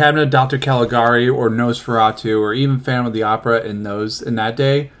watch The Cabinet of Dr. Caligari or Nosferatu or even Phantom of the Opera in that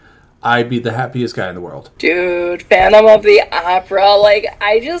day, I'd be the happiest guy in the world. Dude, Phantom of the Opera, like,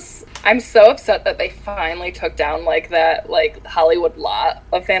 I'm so upset that they finally took down, like, that, like, Hollywood lot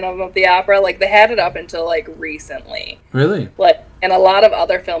of Phantom of the Opera. Like, they had it up until, like, recently. Really? Like, and a lot of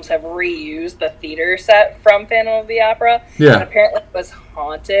other films have reused the theater set from Phantom of the Opera. Yeah. And apparently it was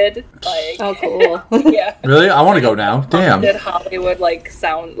haunted. Like, oh, cool. Yeah. Really? I want to go now. Damn. Haunted Hollywood, like,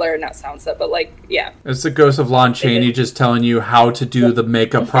 not sound set, but, like, yeah. It's the ghost of Lon Chaney just telling you how to do the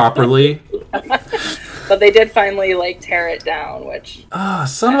makeup properly. But they did finally, like, tear it down, which... Ah,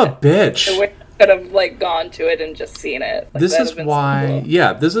 son of a bitch. I wish I could have, like, gone to it and just seen it. Like, This is why...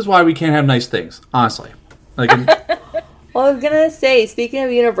 Yeah, this is why we can't have nice things, honestly. Like... Well, I was gonna say, speaking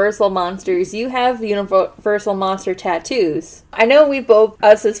of Universal Monsters, you have Universal Monster tattoos. I know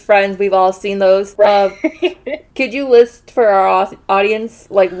us as friends, we've all seen those. Right. Could you list for our audience,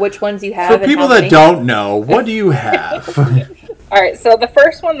 like, which ones you have? For people that don't know, what do you have? All right, so the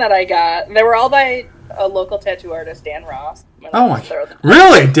first one that I got, they were all by a local tattoo artist, Dan Ross. Oh my God.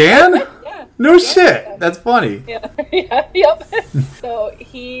 Really, Dan? Yeah. No shit. That's funny. Yeah. Yep. So I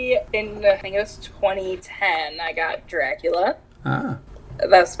think it was 2010, I got Dracula. Ah.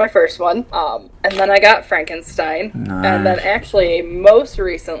 That's my first one. And then I got Frankenstein. Nice. And then actually, most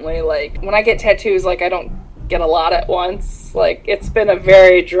recently, like, when I get tattoos, like, I don't get a lot at once. Like, it's been a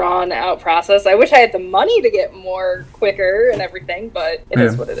very drawn out process. I wish I had the money to get more quicker and everything, but it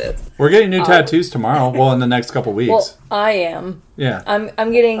is what it is. We're getting new tattoos tomorrow. Well, in the next couple weeks. Well, I am. Yeah.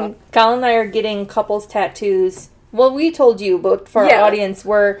 I'm getting... Colin and I are getting couples tattoos. Well, we told you, but for our audience,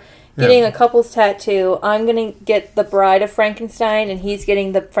 we're getting a couple's tattoo. I'm going to get the Bride of Frankenstein, and he's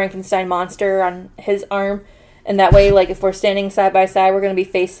getting the Frankenstein monster on his arm. And that way, like, if we're standing side by side, they're going to be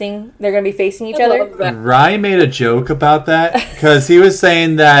facing each other. Rye made a joke about that because he was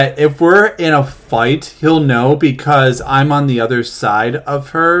saying that if we're in a fight, he'll know because I'm on the other side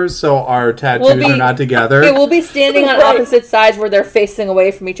of her, so our tattoos are not together. We'll be standing on opposite sides where they're facing away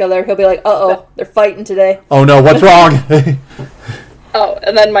from each other. He'll be like, uh-oh, they're fighting today. Oh no, what's wrong? Oh,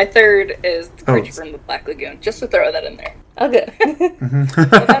 and then my third is the Creature from the Black Lagoon, just to throw that in there. Okay. And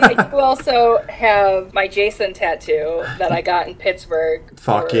then I do also have my Jason tattoo that I got in Pittsburgh.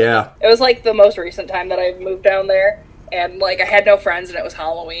 Fuck yeah. It was like the most recent time that I moved down there. And like I had no friends and it was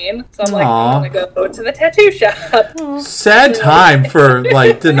Halloween. So I'm like, I'm going to go to the tattoo shop. Sad time for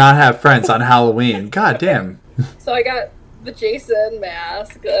like to not have friends on Halloween. God damn. So I got the Jason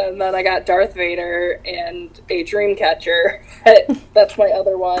mask, and then I got Darth Vader and a dream catcher. That's my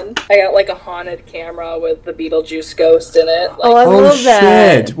other one. I got like a haunted camera with the Beetlejuice ghost in it. Like, I love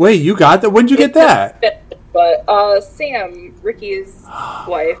that. Shit. Wait, you got that? When'd you get that? But Sam, Ricky's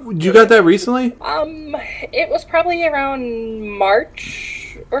wife. You got that recently? It was probably around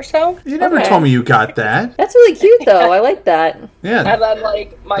March or so. You never told me you got that. That's really cute, though. I like that. Yeah. And then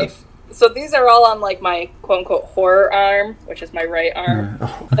like So these are all on like my quote unquote horror arm, which is my right arm.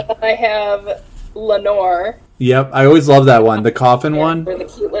 I have Lenore. Yep, I always love that one, the coffin one. For the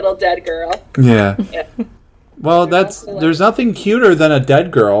cute little dead girl. Yeah. Well, there's nothing cuter than a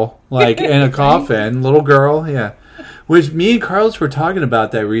dead girl, like in a coffin, little girl. Yeah. Which me and Carlos were talking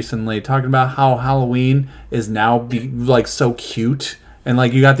about that recently, talking about how Halloween is now like so cute. And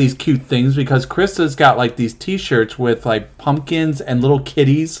like you got these cute things because Krista's got like these T-shirts with like pumpkins and little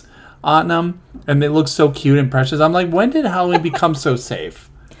kitties on them, and they look so cute and precious. I'm like, when did Halloween become so safe?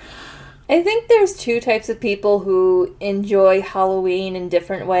 I think there's two types of people who enjoy Halloween in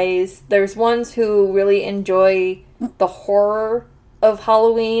different ways. There's ones who really enjoy the horror of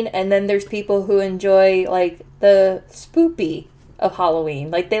Halloween, and then there's people who enjoy like the spoopy of Halloween.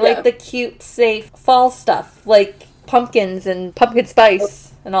 Like they like the cute, safe fall stuff, like pumpkins and pumpkin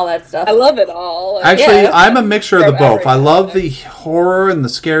spice and all that stuff. I love it all. Actually, I'm a mixture of the both. I love the horror and the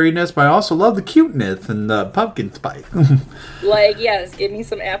scariness, but I also love the cuteness and the pumpkin spice. Like, yes, give me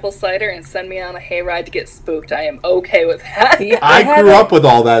some apple cider and send me on a hayride to get spooked. I am okay with that. Yeah, I grew up with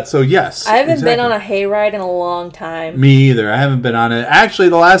all that, so yes. I haven't been on a hayride in a long time. Me either. I haven't been on it. Actually,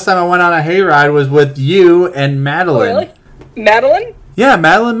 the last time I went on a hayride was with you and Madeline. Oh, really? Madeline? Yeah,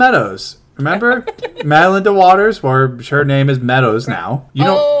 Madeline Meadows. Remember? Madeline DeWaters, or her name is Meadows now. You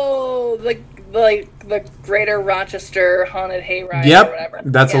know? Oh, the Greater Rochester Haunted Hayride Yep, or whatever.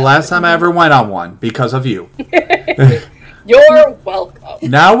 that's the last time I ever went on one because of you. You're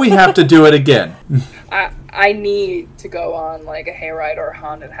welcome. Now we have to do it again. I need to go on like a hayride or a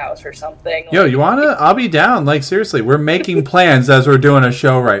haunted house or something. Yo, you wanna? I'll be down. Like seriously, we're making plans as we're doing a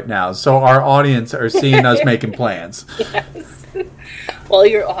show right now, so our audience are seeing us making plans. Yes. Well,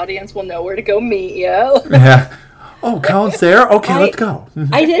 your audience will know where to go meet you. Yeah. Oh, Colin's there? Okay, let's go.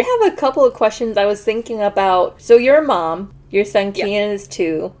 I did have a couple of questions I was thinking about. So you're a mom. Your son Kean is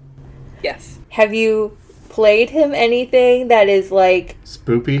 2. Yes. Have you played him anything that is like...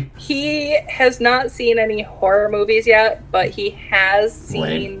 Spoopy? He has not seen any horror movies yet, but he has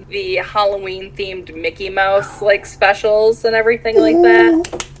seen the Halloween-themed Mickey Mouse like specials and everything like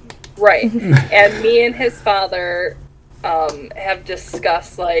that. Right. And me and his father... have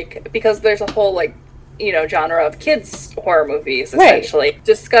discussed, like, because there's a whole, like, you know, genre of kids horror movies, essentially. Right.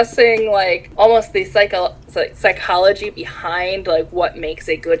 Discussing, like, almost the psychology behind, like, what makes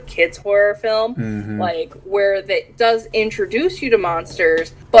a good kids horror film. Mm-hmm. Like, where that does introduce you to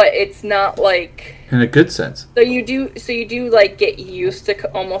monsters, but it's not, like... In a good sense. So you do, like, get used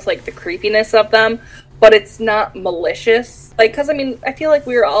to almost, like, the creepiness of them, but it's not malicious. Like, because, I mean, I feel like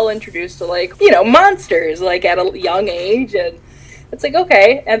we were all introduced to, like, you know, monsters, like, at a young age, and it's like,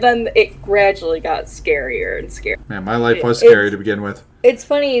 okay. And then it gradually got scarier and scarier. Man, my life was scary to begin with. It's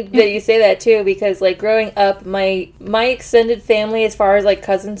funny that you say that, too, because, like, growing up, my extended family, as far as, like,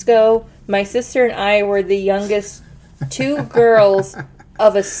 cousins go, my sister and I were the youngest 2 girls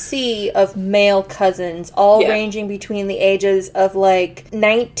of a sea of male cousins, all ranging between the ages of, like,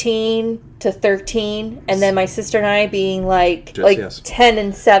 19 to 13, and then my sister and I being like 10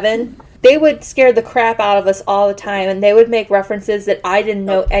 and 7. They would scare the crap out of us all the time, and they would make references that I didn't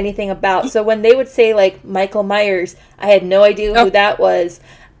know anything about. So when they would say, like, Michael Myers, I had no idea who that was.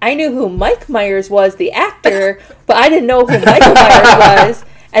 I knew who Mike Myers was, the actor, but I didn't know who Michael Myers was.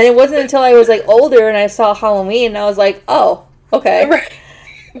 And it wasn't until I was, like, older and I saw Halloween, and I was like, oh, okay.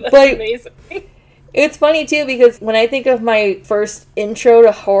 That's but amazing. It's funny, too, because when I think of my first intro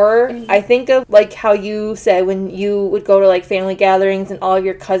to horror, I think of, like, how you said when you would go to, like, family gatherings and all of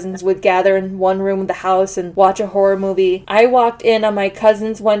your cousins would gather in one room of the house and watch a horror movie. I walked in on my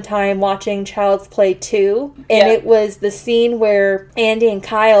cousins one time watching Child's Play 2, and it was the scene where Andy and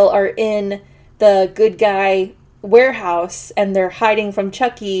Kyle are in the good guy warehouse, and they're hiding from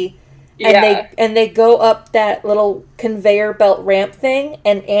Chucky. And they go up that little conveyor belt ramp thing,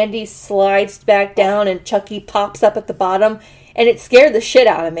 and Andy slides back down, and Chucky pops up at the bottom, and it scared the shit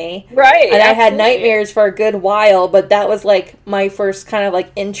out of me. Right. And I had nightmares for a good while, but that was like my first kind of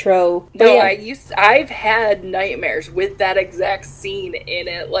like intro. No, I've had nightmares with that exact scene in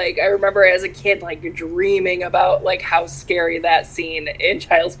it. Like, I remember as a kid, like, dreaming about, like, how scary that scene in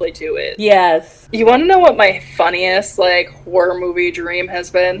Child's Play 2 is. Yes. You want to know what my funniest, like, horror movie dream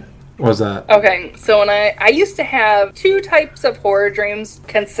has been? What was that? Okay, so when I used to have 2 types of horror dreams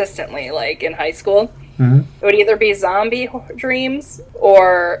consistently, like, in high school. Mm-hmm. It would either be zombie dreams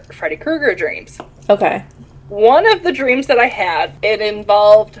or Freddy Krueger dreams. Okay. One of the dreams that I had, it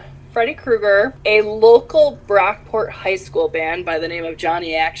involved Freddy Krueger, a local Brockport high school band by the name of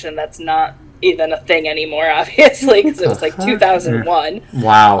Johnny Action that's not even a thing anymore, obviously, because it was like 2001.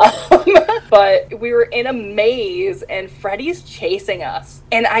 Wow. But we were in a maze, and Freddy's chasing us,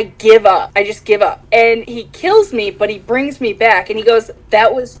 and I give up. I just give up. And he kills me, but he brings me back, and he goes,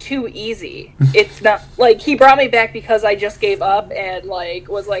 that was too easy. It's not, like, he brought me back because I just gave up and, like,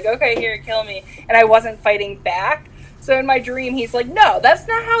 was like, okay, here, kill me. And I wasn't fighting back. So in my dream, he's like, no, that's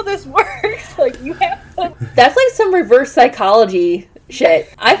not how this works. Like, you have to... That's like some reverse psychology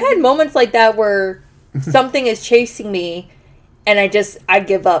shit. I've had moments like that where something is chasing me and I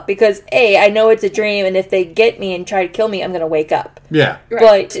give up because I know it's a dream, and if they get me and try to kill me, I'm going to wake up. Yeah.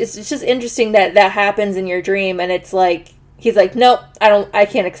 Right. But it's just interesting that happens in your dream, and it's like, he's like, nope, I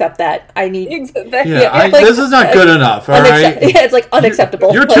can't accept that. I need... This is not good enough, all right? Yeah, it's like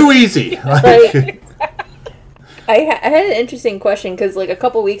unacceptable. You're too easy. Like, I had an interesting question, because like a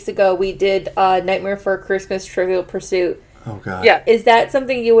couple weeks ago, we did Nightmare Before Christmas Trivial Pursuit. Oh, God. Yeah. Is that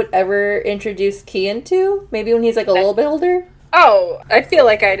something you would ever introduce Kian to? Maybe when he's like a little bit older? Oh, I feel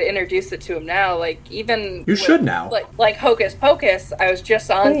like I'd introduce it to him now. Like, even... You should now. Like Hocus Pocus, I was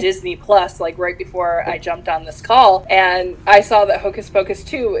just on Disney Plus, like, right before I jumped on this call, and I saw that Hocus Pocus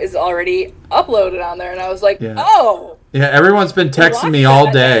 2 is already uploaded on there, and I was like, oh! Yeah, everyone's been texting me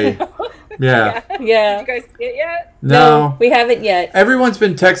all day. Yeah. Did you guys see it yet? No, we haven't yet. Everyone's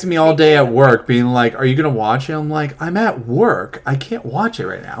been texting me all day at work, being like, are you going to watch it? I'm like, I'm at work. I can't watch it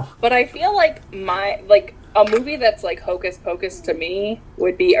right now. But I feel like a movie that's like Hocus Pocus to me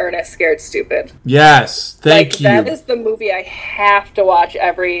would be Ernest Scared Stupid. Yes, thank you. That is the movie I have to watch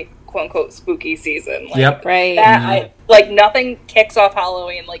every quote-unquote spooky season. Like, yep. Right. Nothing kicks off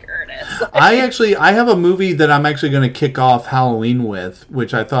Halloween like Ernest. I have a movie that I'm actually going to kick off Halloween with,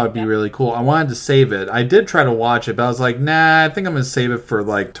 which I thought would be really cool. I wanted to save it. I did try to watch it, but I was like, nah, I think I'm going to save it for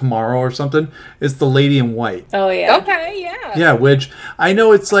like tomorrow or something. It's The Lady in White. Oh, yeah. Okay, yeah. Yeah, which I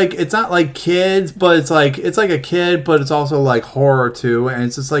know it's like, it's not like kids, but it's like a kid, but it's also like horror too. And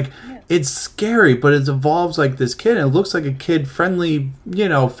it's just like, it's scary, but it involves like this kid, and it looks like a kid-friendly,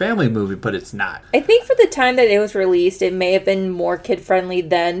 family movie, but it's not. I think for the time that it was released, it may have been more kid-friendly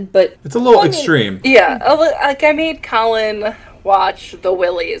then, but... It's a little extreme. Yeah, like I made Colin watch The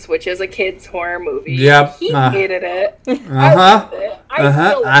Willies, which is a kid's horror movie. Yep. He hated it. Uh-huh. I loved it.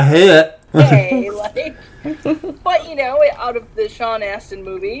 I hate it. But out of the Sean Astin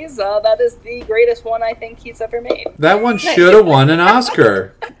movies, that is the greatest one I think he's ever made. That one should have won an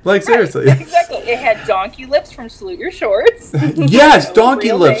Oscar. Like, seriously. Exactly. It had Donkey Lips from Salute Your Shorts. Yes,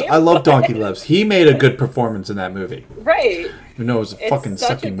 Donkey Lips. I love Donkey Lips. He made a good performance in that movie. Right. Even though it was a fucking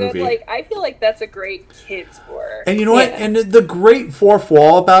sucky movie. I feel like that's a great kid's horror. And you know what? And the great fourth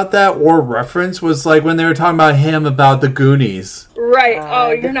wall about that, or reference, was like when they were talking about him about the Goonies. Right.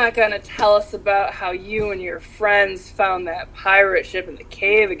 Oh, you're not going to tell us about how you and your friends found that pirate ship in the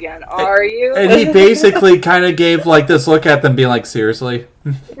cave again, are you? And he basically kind of gave like this look at them, being like, seriously?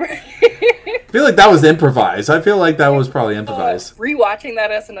 I feel like that was improvised. I feel like that was probably improvised. Rewatching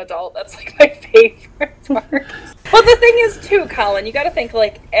that as an adult, that's like my favorite part. But the thing is, too, Colin, you got to think,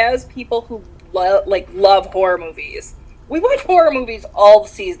 like, as people who love horror movies, we watch horror movies all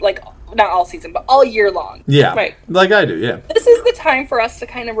season, like, not all season, but all year long. Yeah. Right. Like I do, yeah. This is the time for us to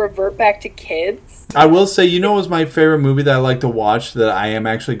kind of revert back to kids. I will say, what was my favorite movie that I like to watch that I am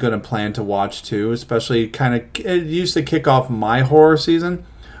actually going to plan to watch too, especially it used to kick off my horror season.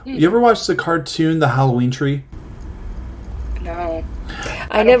 You ever watch the cartoon The Halloween Tree? No.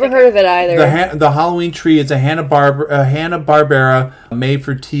 I never heard of it either. The Halloween Tree is a Hanna-Barbera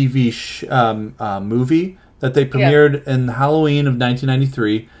made-for-TV movie that they premiered in Halloween of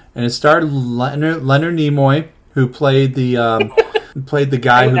 1993, and it starred Leonard Nimoy, who played the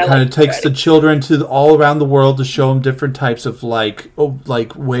guy who kind of takes the children to all around the world to show them different types of like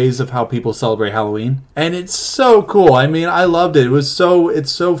ways of how people celebrate Halloween. And it's so cool. I mean, I loved it. It's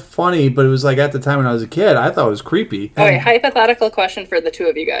so funny, but it was like at the time when I was a kid, I thought it was creepy. All right, hypothetical question for the two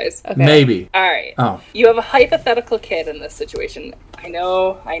of you guys. Okay. Maybe. All right. Oh. You have a hypothetical kid in this situation. I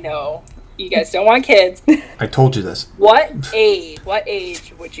know. You guys don't want kids. I told you this. What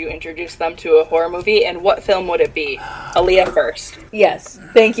age would you introduce them to a horror movie, and what film would it be? Aaliyah first. Yes,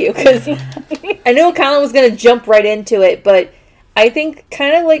 thank you, because I knew Colin was going to jump right into it, but I think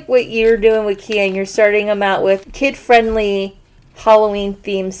kind of like what you're doing with Kian, you're starting them out with kid-friendly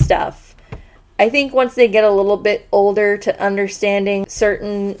Halloween-themed stuff. I think once they get a little bit older to understanding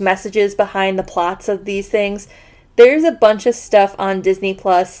certain messages behind the plots of these things, there's a bunch of stuff on Disney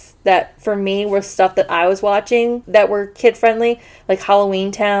Plus that, for me, was stuff that I was watching that were kid-friendly. Like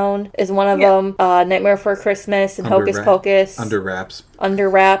Halloween Town is one of them. Nightmare Before Christmas and Hocus Pocus. Under Wraps. Under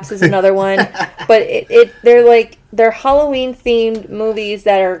Wraps is another one. But they're Halloween-themed movies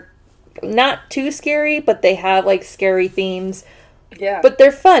that are not too scary, but they have, like, scary themes. Yeah. But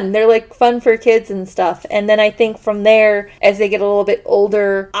they're fun. They're, like, fun for kids and stuff. And then I think from there, as they get a little bit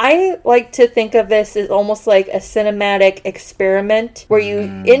older, I like to think of this as almost like a cinematic experiment where you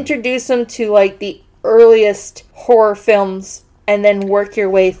introduce them to, like, the earliest horror films and then work your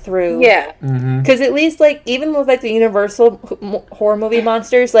way through. Yeah. Because at least, like, even with, like, the Universal horror movie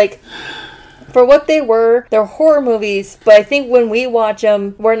monsters, like, for what they were, they're horror movies, but I think when we watch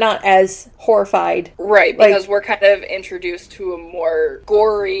them, we're not as horrified. Right, because we're kind of introduced to a more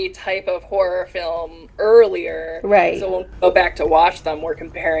gory type of horror film earlier. Right. So when we go back to watch them, we're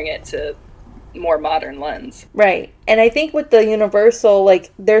comparing it to more modern lens. Right. And I think with the Universal, like,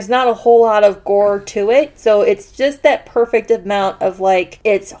 there's not a whole lot of gore to it, so it's just that perfect amount of, like,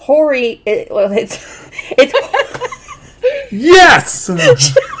 it's hoary. It's Yes!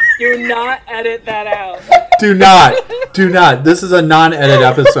 Do not edit that out. Do not. This is a non-edit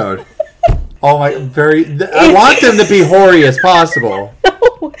episode. Oh my, I want them to be hoary as possible.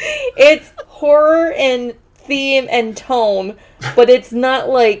 It's horror in theme and tone, but it's not,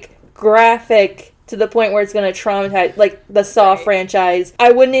 like, graphic to the point where it's going to traumatize, like, the Saw franchise.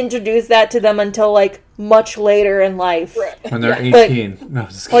 I wouldn't introduce that to them until, like, much later in life. Right. When they're 18. But, no,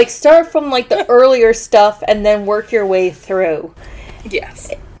 just like, start from, like, the earlier stuff and then work your way through.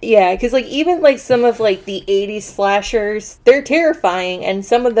 Yes. Yeah, because, like, even, like, some of, like, the 80s slashers, they're terrifying, and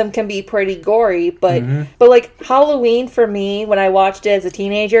some of them can be pretty gory, but, like, Halloween, for me, when I watched it as a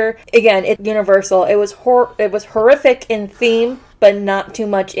teenager, again, it's Universal, it was horrific in theme, but not too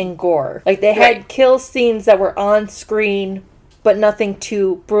much in gore. Like, they had kill scenes that were on screen, but nothing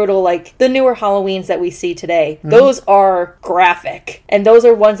too brutal like the newer Halloweens that we see today. Those are graphic, and those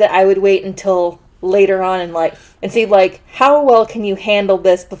are ones that I would wait until later on in life and see, like, how well can you handle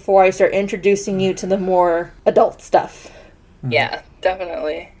this before I start introducing you to the more adult stuff. Yeah,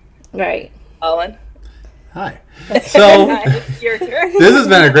 definitely. Right. Owen? Hi. So, Your turn. this has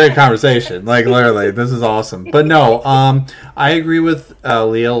been a great conversation. Like, literally, this is awesome. But no, I agree with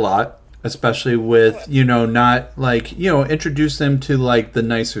Leah a lot, especially with, not, like, introduce them to, like, the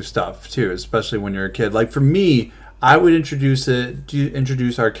nicer stuff, too, especially when you're a kid. Like, for me, I would introduce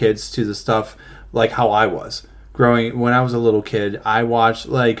our kids to the stuff like how I was growing when I was a little kid. I watched,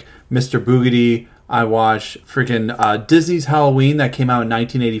 like, Mr. Boogedy. I watched freaking Disney's Halloween that came out in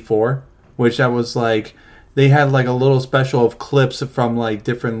 1984, which that was, like, they had, like, a little special of clips from, like,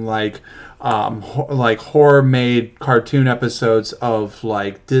 different, like horror made cartoon episodes of,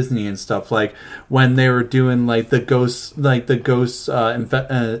 like, Disney and stuff, like when they were doing, like, the ghost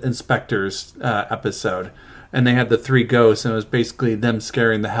inspectors episode. And they had the 3 ghosts, and it was basically them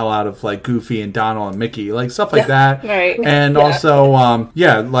scaring the hell out of, like, Goofy and Donald and Mickey, like, stuff like that. Right. And also,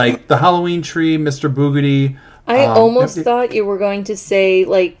 like, the Halloween tree, Mr. Boogedy. I almost thought you were going to say,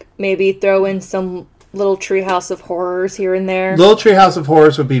 like, maybe throw in some little Treehouse of Horrors here and there. Little Treehouse of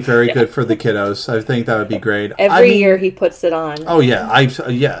Horrors would be very good for the kiddos. I think that would be great. Every year he puts it on. Oh, yeah.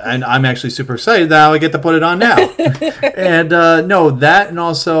 And I'm actually super excited that I get to put it on now. And, no, that and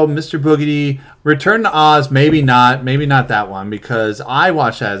also Mr. Boogedy, Return to Oz, maybe not that one, because I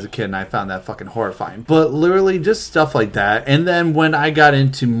watched that as a kid and I found that fucking horrifying. But literally just stuff like that. And then when I got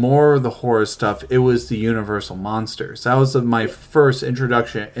into more of the horror stuff, it was the Universal Monsters. That was my first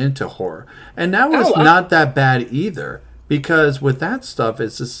introduction into horror. And that was not that bad either, because with that stuff,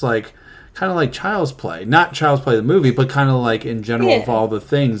 it's just like kind of like Child's Play. Not Child's Play the movie, but kind of like in general of all the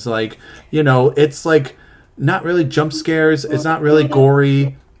things. Like, it's like not really jump scares. It's not really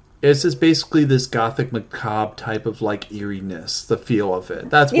gory. It's just basically this gothic macabre type of, like, eeriness, the feel of it.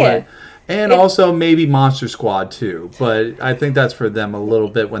 That's what. And also maybe Monster Squad too, but I think that's for them a little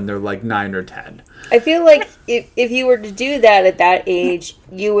bit when they're like 9 or 10. I feel like if you were to do that at that age,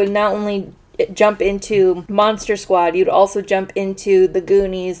 you would not only jump into Monster Squad, you'd also jump into The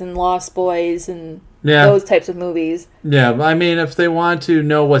Goonies and Lost Boys and those types of movies. Yeah, I mean, if they want to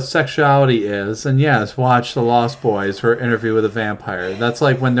know what sexuality is, then yes, watch The Lost Boys for Interview with a Vampire. That's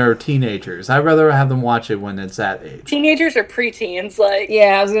like when they're teenagers. I'd rather have them watch it when it's that age. Teenagers or preteens, like...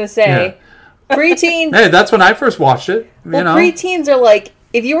 Yeah, I was going to say. Yeah. Preteens... Hey, that's when I first watched it. Preteens are like...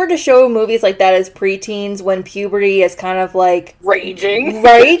 If you were to show movies like that as preteens when puberty is kind of like... Raging.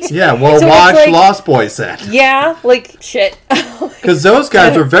 Right? Yeah, well, so watch like, Lost Boys then. Yeah, like, shit. Because those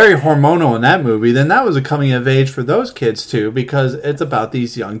guys were very hormonal in that movie. Then that was a coming of age for those kids too, because it's about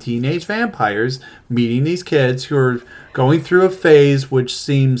these young teenage vampires meeting these kids who are going through a phase which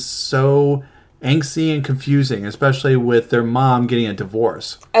seems so angsty and confusing, especially with their mom getting a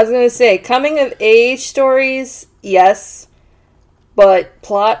divorce. I was going to say, coming of age stories, yes. but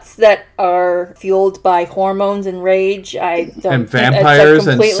plots that are fueled by hormones and rage, I don't. And vampires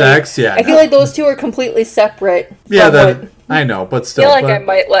and sex, yeah. I feel like those two are completely separate. Yeah, I know, but still. I feel like I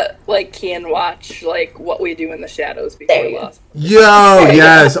might let Kian watch What We Do in the Shadows before we lost. Yo,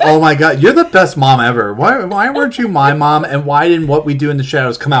 yes. Oh my God, you're the best mom ever. Why weren't you my mom? And why didn't What We Do in the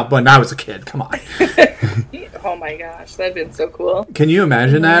Shadows come out when I was a kid? Come on. Oh my gosh, that'd been so cool. Can you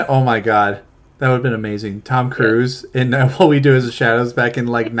imagine that? Oh my God. That would have been amazing. Tom Cruise in What We Do as the Shadows back in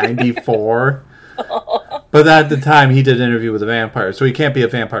 94. But at the time, he did an interview with a vampire, so he can't be a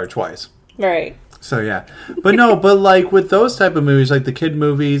vampire twice. Right. So yeah. But no, with those type of movies, like the kid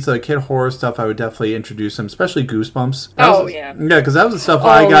movies, the kid horror stuff, I would definitely introduce them, especially Goosebumps. Yeah, because that was the stuff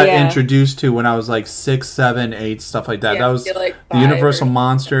I got introduced to when I was 6, 7, 8, stuff like that. That was the Universal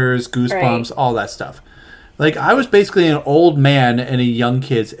Monsters, Goosebumps, all that stuff. I was basically an old man in a young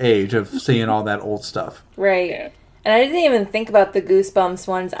kid's age of seeing all that old stuff. Right. Yeah. And I didn't even think about the Goosebumps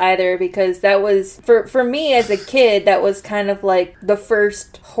ones either, because that was, for me as a kid, that was kind of the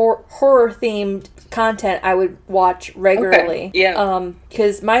first horror-themed content I would watch regularly. Okay. Yeah.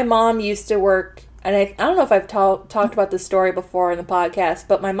 Because my mom used to work, and I don't know if I've talked about this story before in the podcast,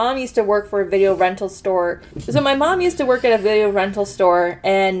 but my mom used to work for a video rental store. So my mom used to work at a video rental store,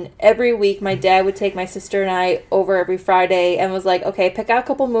 and every week my dad would take my sister and I over every Friday and was like, okay, pick out a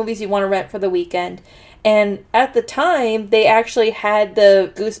couple movies you want to rent for the weekend. And at the time, they actually had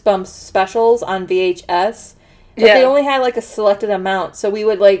the Goosebumps specials on VHS, but they only had a selected amount. So we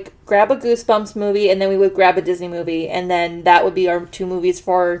would grab a Goosebumps movie, and then we would grab a Disney movie, and then that would be our 2 movies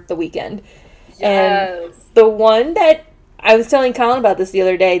for the weekend. Yes. And the one that I was telling Colin about this the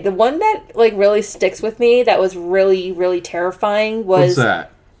other day, the one that really sticks with me that was really, really terrifying was What's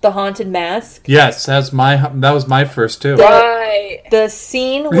that? The Haunted Mask. Yes, that was my first too. The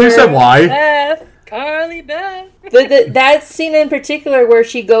scene where you said why? Carly Beth. That scene in particular where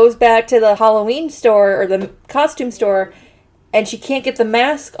she goes back to the Halloween store or the costume store, and she can't get the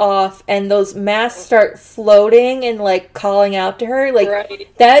mask off, and those masks start floating and calling out to her.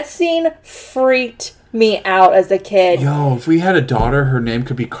 That scene freaked me out as a kid. Yo, if we had a daughter, her name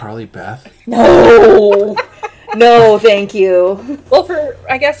could be Carly Beth. No. No, thank you. Well,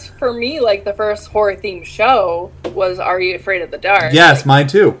 I guess for me, the first horror-themed show was Are You Afraid of the Dark? Yes, mine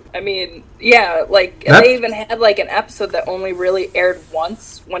too. I mean, yeah, they even had, an episode that only really aired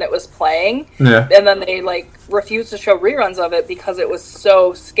once when it was playing. Yeah. And then they, refused to show reruns of it because it was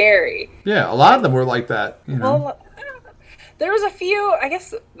so scary. Yeah, a lot of them were like that, you know. Well, there was a few,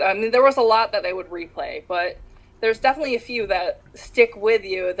 there was a lot that they would replay, but there's definitely a few that stick with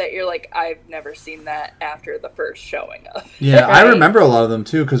you that you're I've never seen that after the first showing of. Yeah, right? I remember a lot of them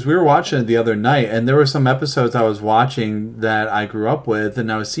too, because we were watching it the other night, and there were some episodes I was watching that I grew up with,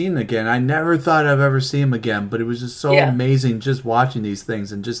 and I was seeing again. I never thought I'd ever see them again, but it was just so amazing just watching these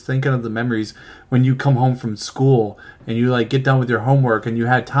things and just thinking of the memories when you come home from school and you get done with your homework and you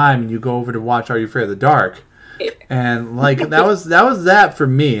had time and you go over to watch Are You Afraid of the Dark? And that was that for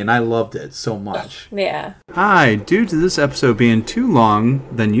me, and I loved it so much. Yeah. Hi, due to this episode being too long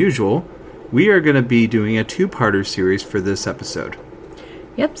than usual, we are going to be doing a 2-parter series for this episode.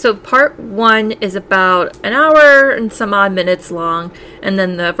 Yep, so part 1 is about an hour and some odd minutes long, and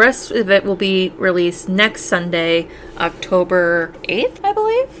then the rest of it will be released next Sunday, October 8th, I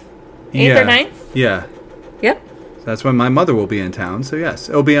believe? 8th or 9th? Yeah. Yep. That's when my mother will be in town, so yes,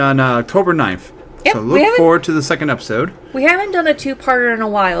 it'll be on October 9th. Yep, so look forward to the second episode. We haven't done a 2-parter in a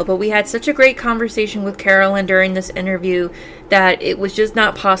while, but we had such a great conversation with Carolyn during this interview that it was just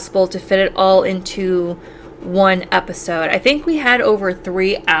not possible to fit it all into one episode. I think we had over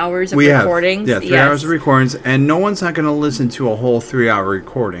 3 hours of recordings. Yeah, 3 hours of recordings, and no one's not going to listen to a whole 3-hour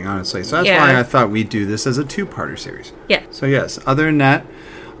recording, honestly. So that's why I thought we'd do this as a 2-parter series. Yeah. So yes, other than that,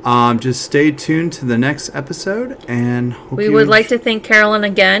 just stay tuned to the next episode, and we would like to thank Carolyn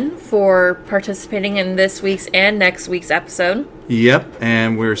again for participating in this week's and next week's episode. Yep,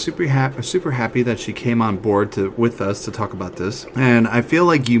 and we're super happy that she came on board with us to talk about this. And I feel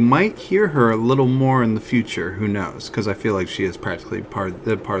like you might hear her a little more in the future. Who knows? Because I feel like she is practically part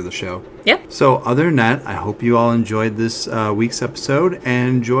of the show. Yep. So other than that, I hope you all enjoyed this week's episode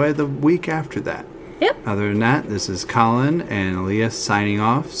and enjoy the week after that. Yep. Other than that, this is Colin and Aaliyah signing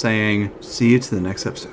off, saying see you to the next episode.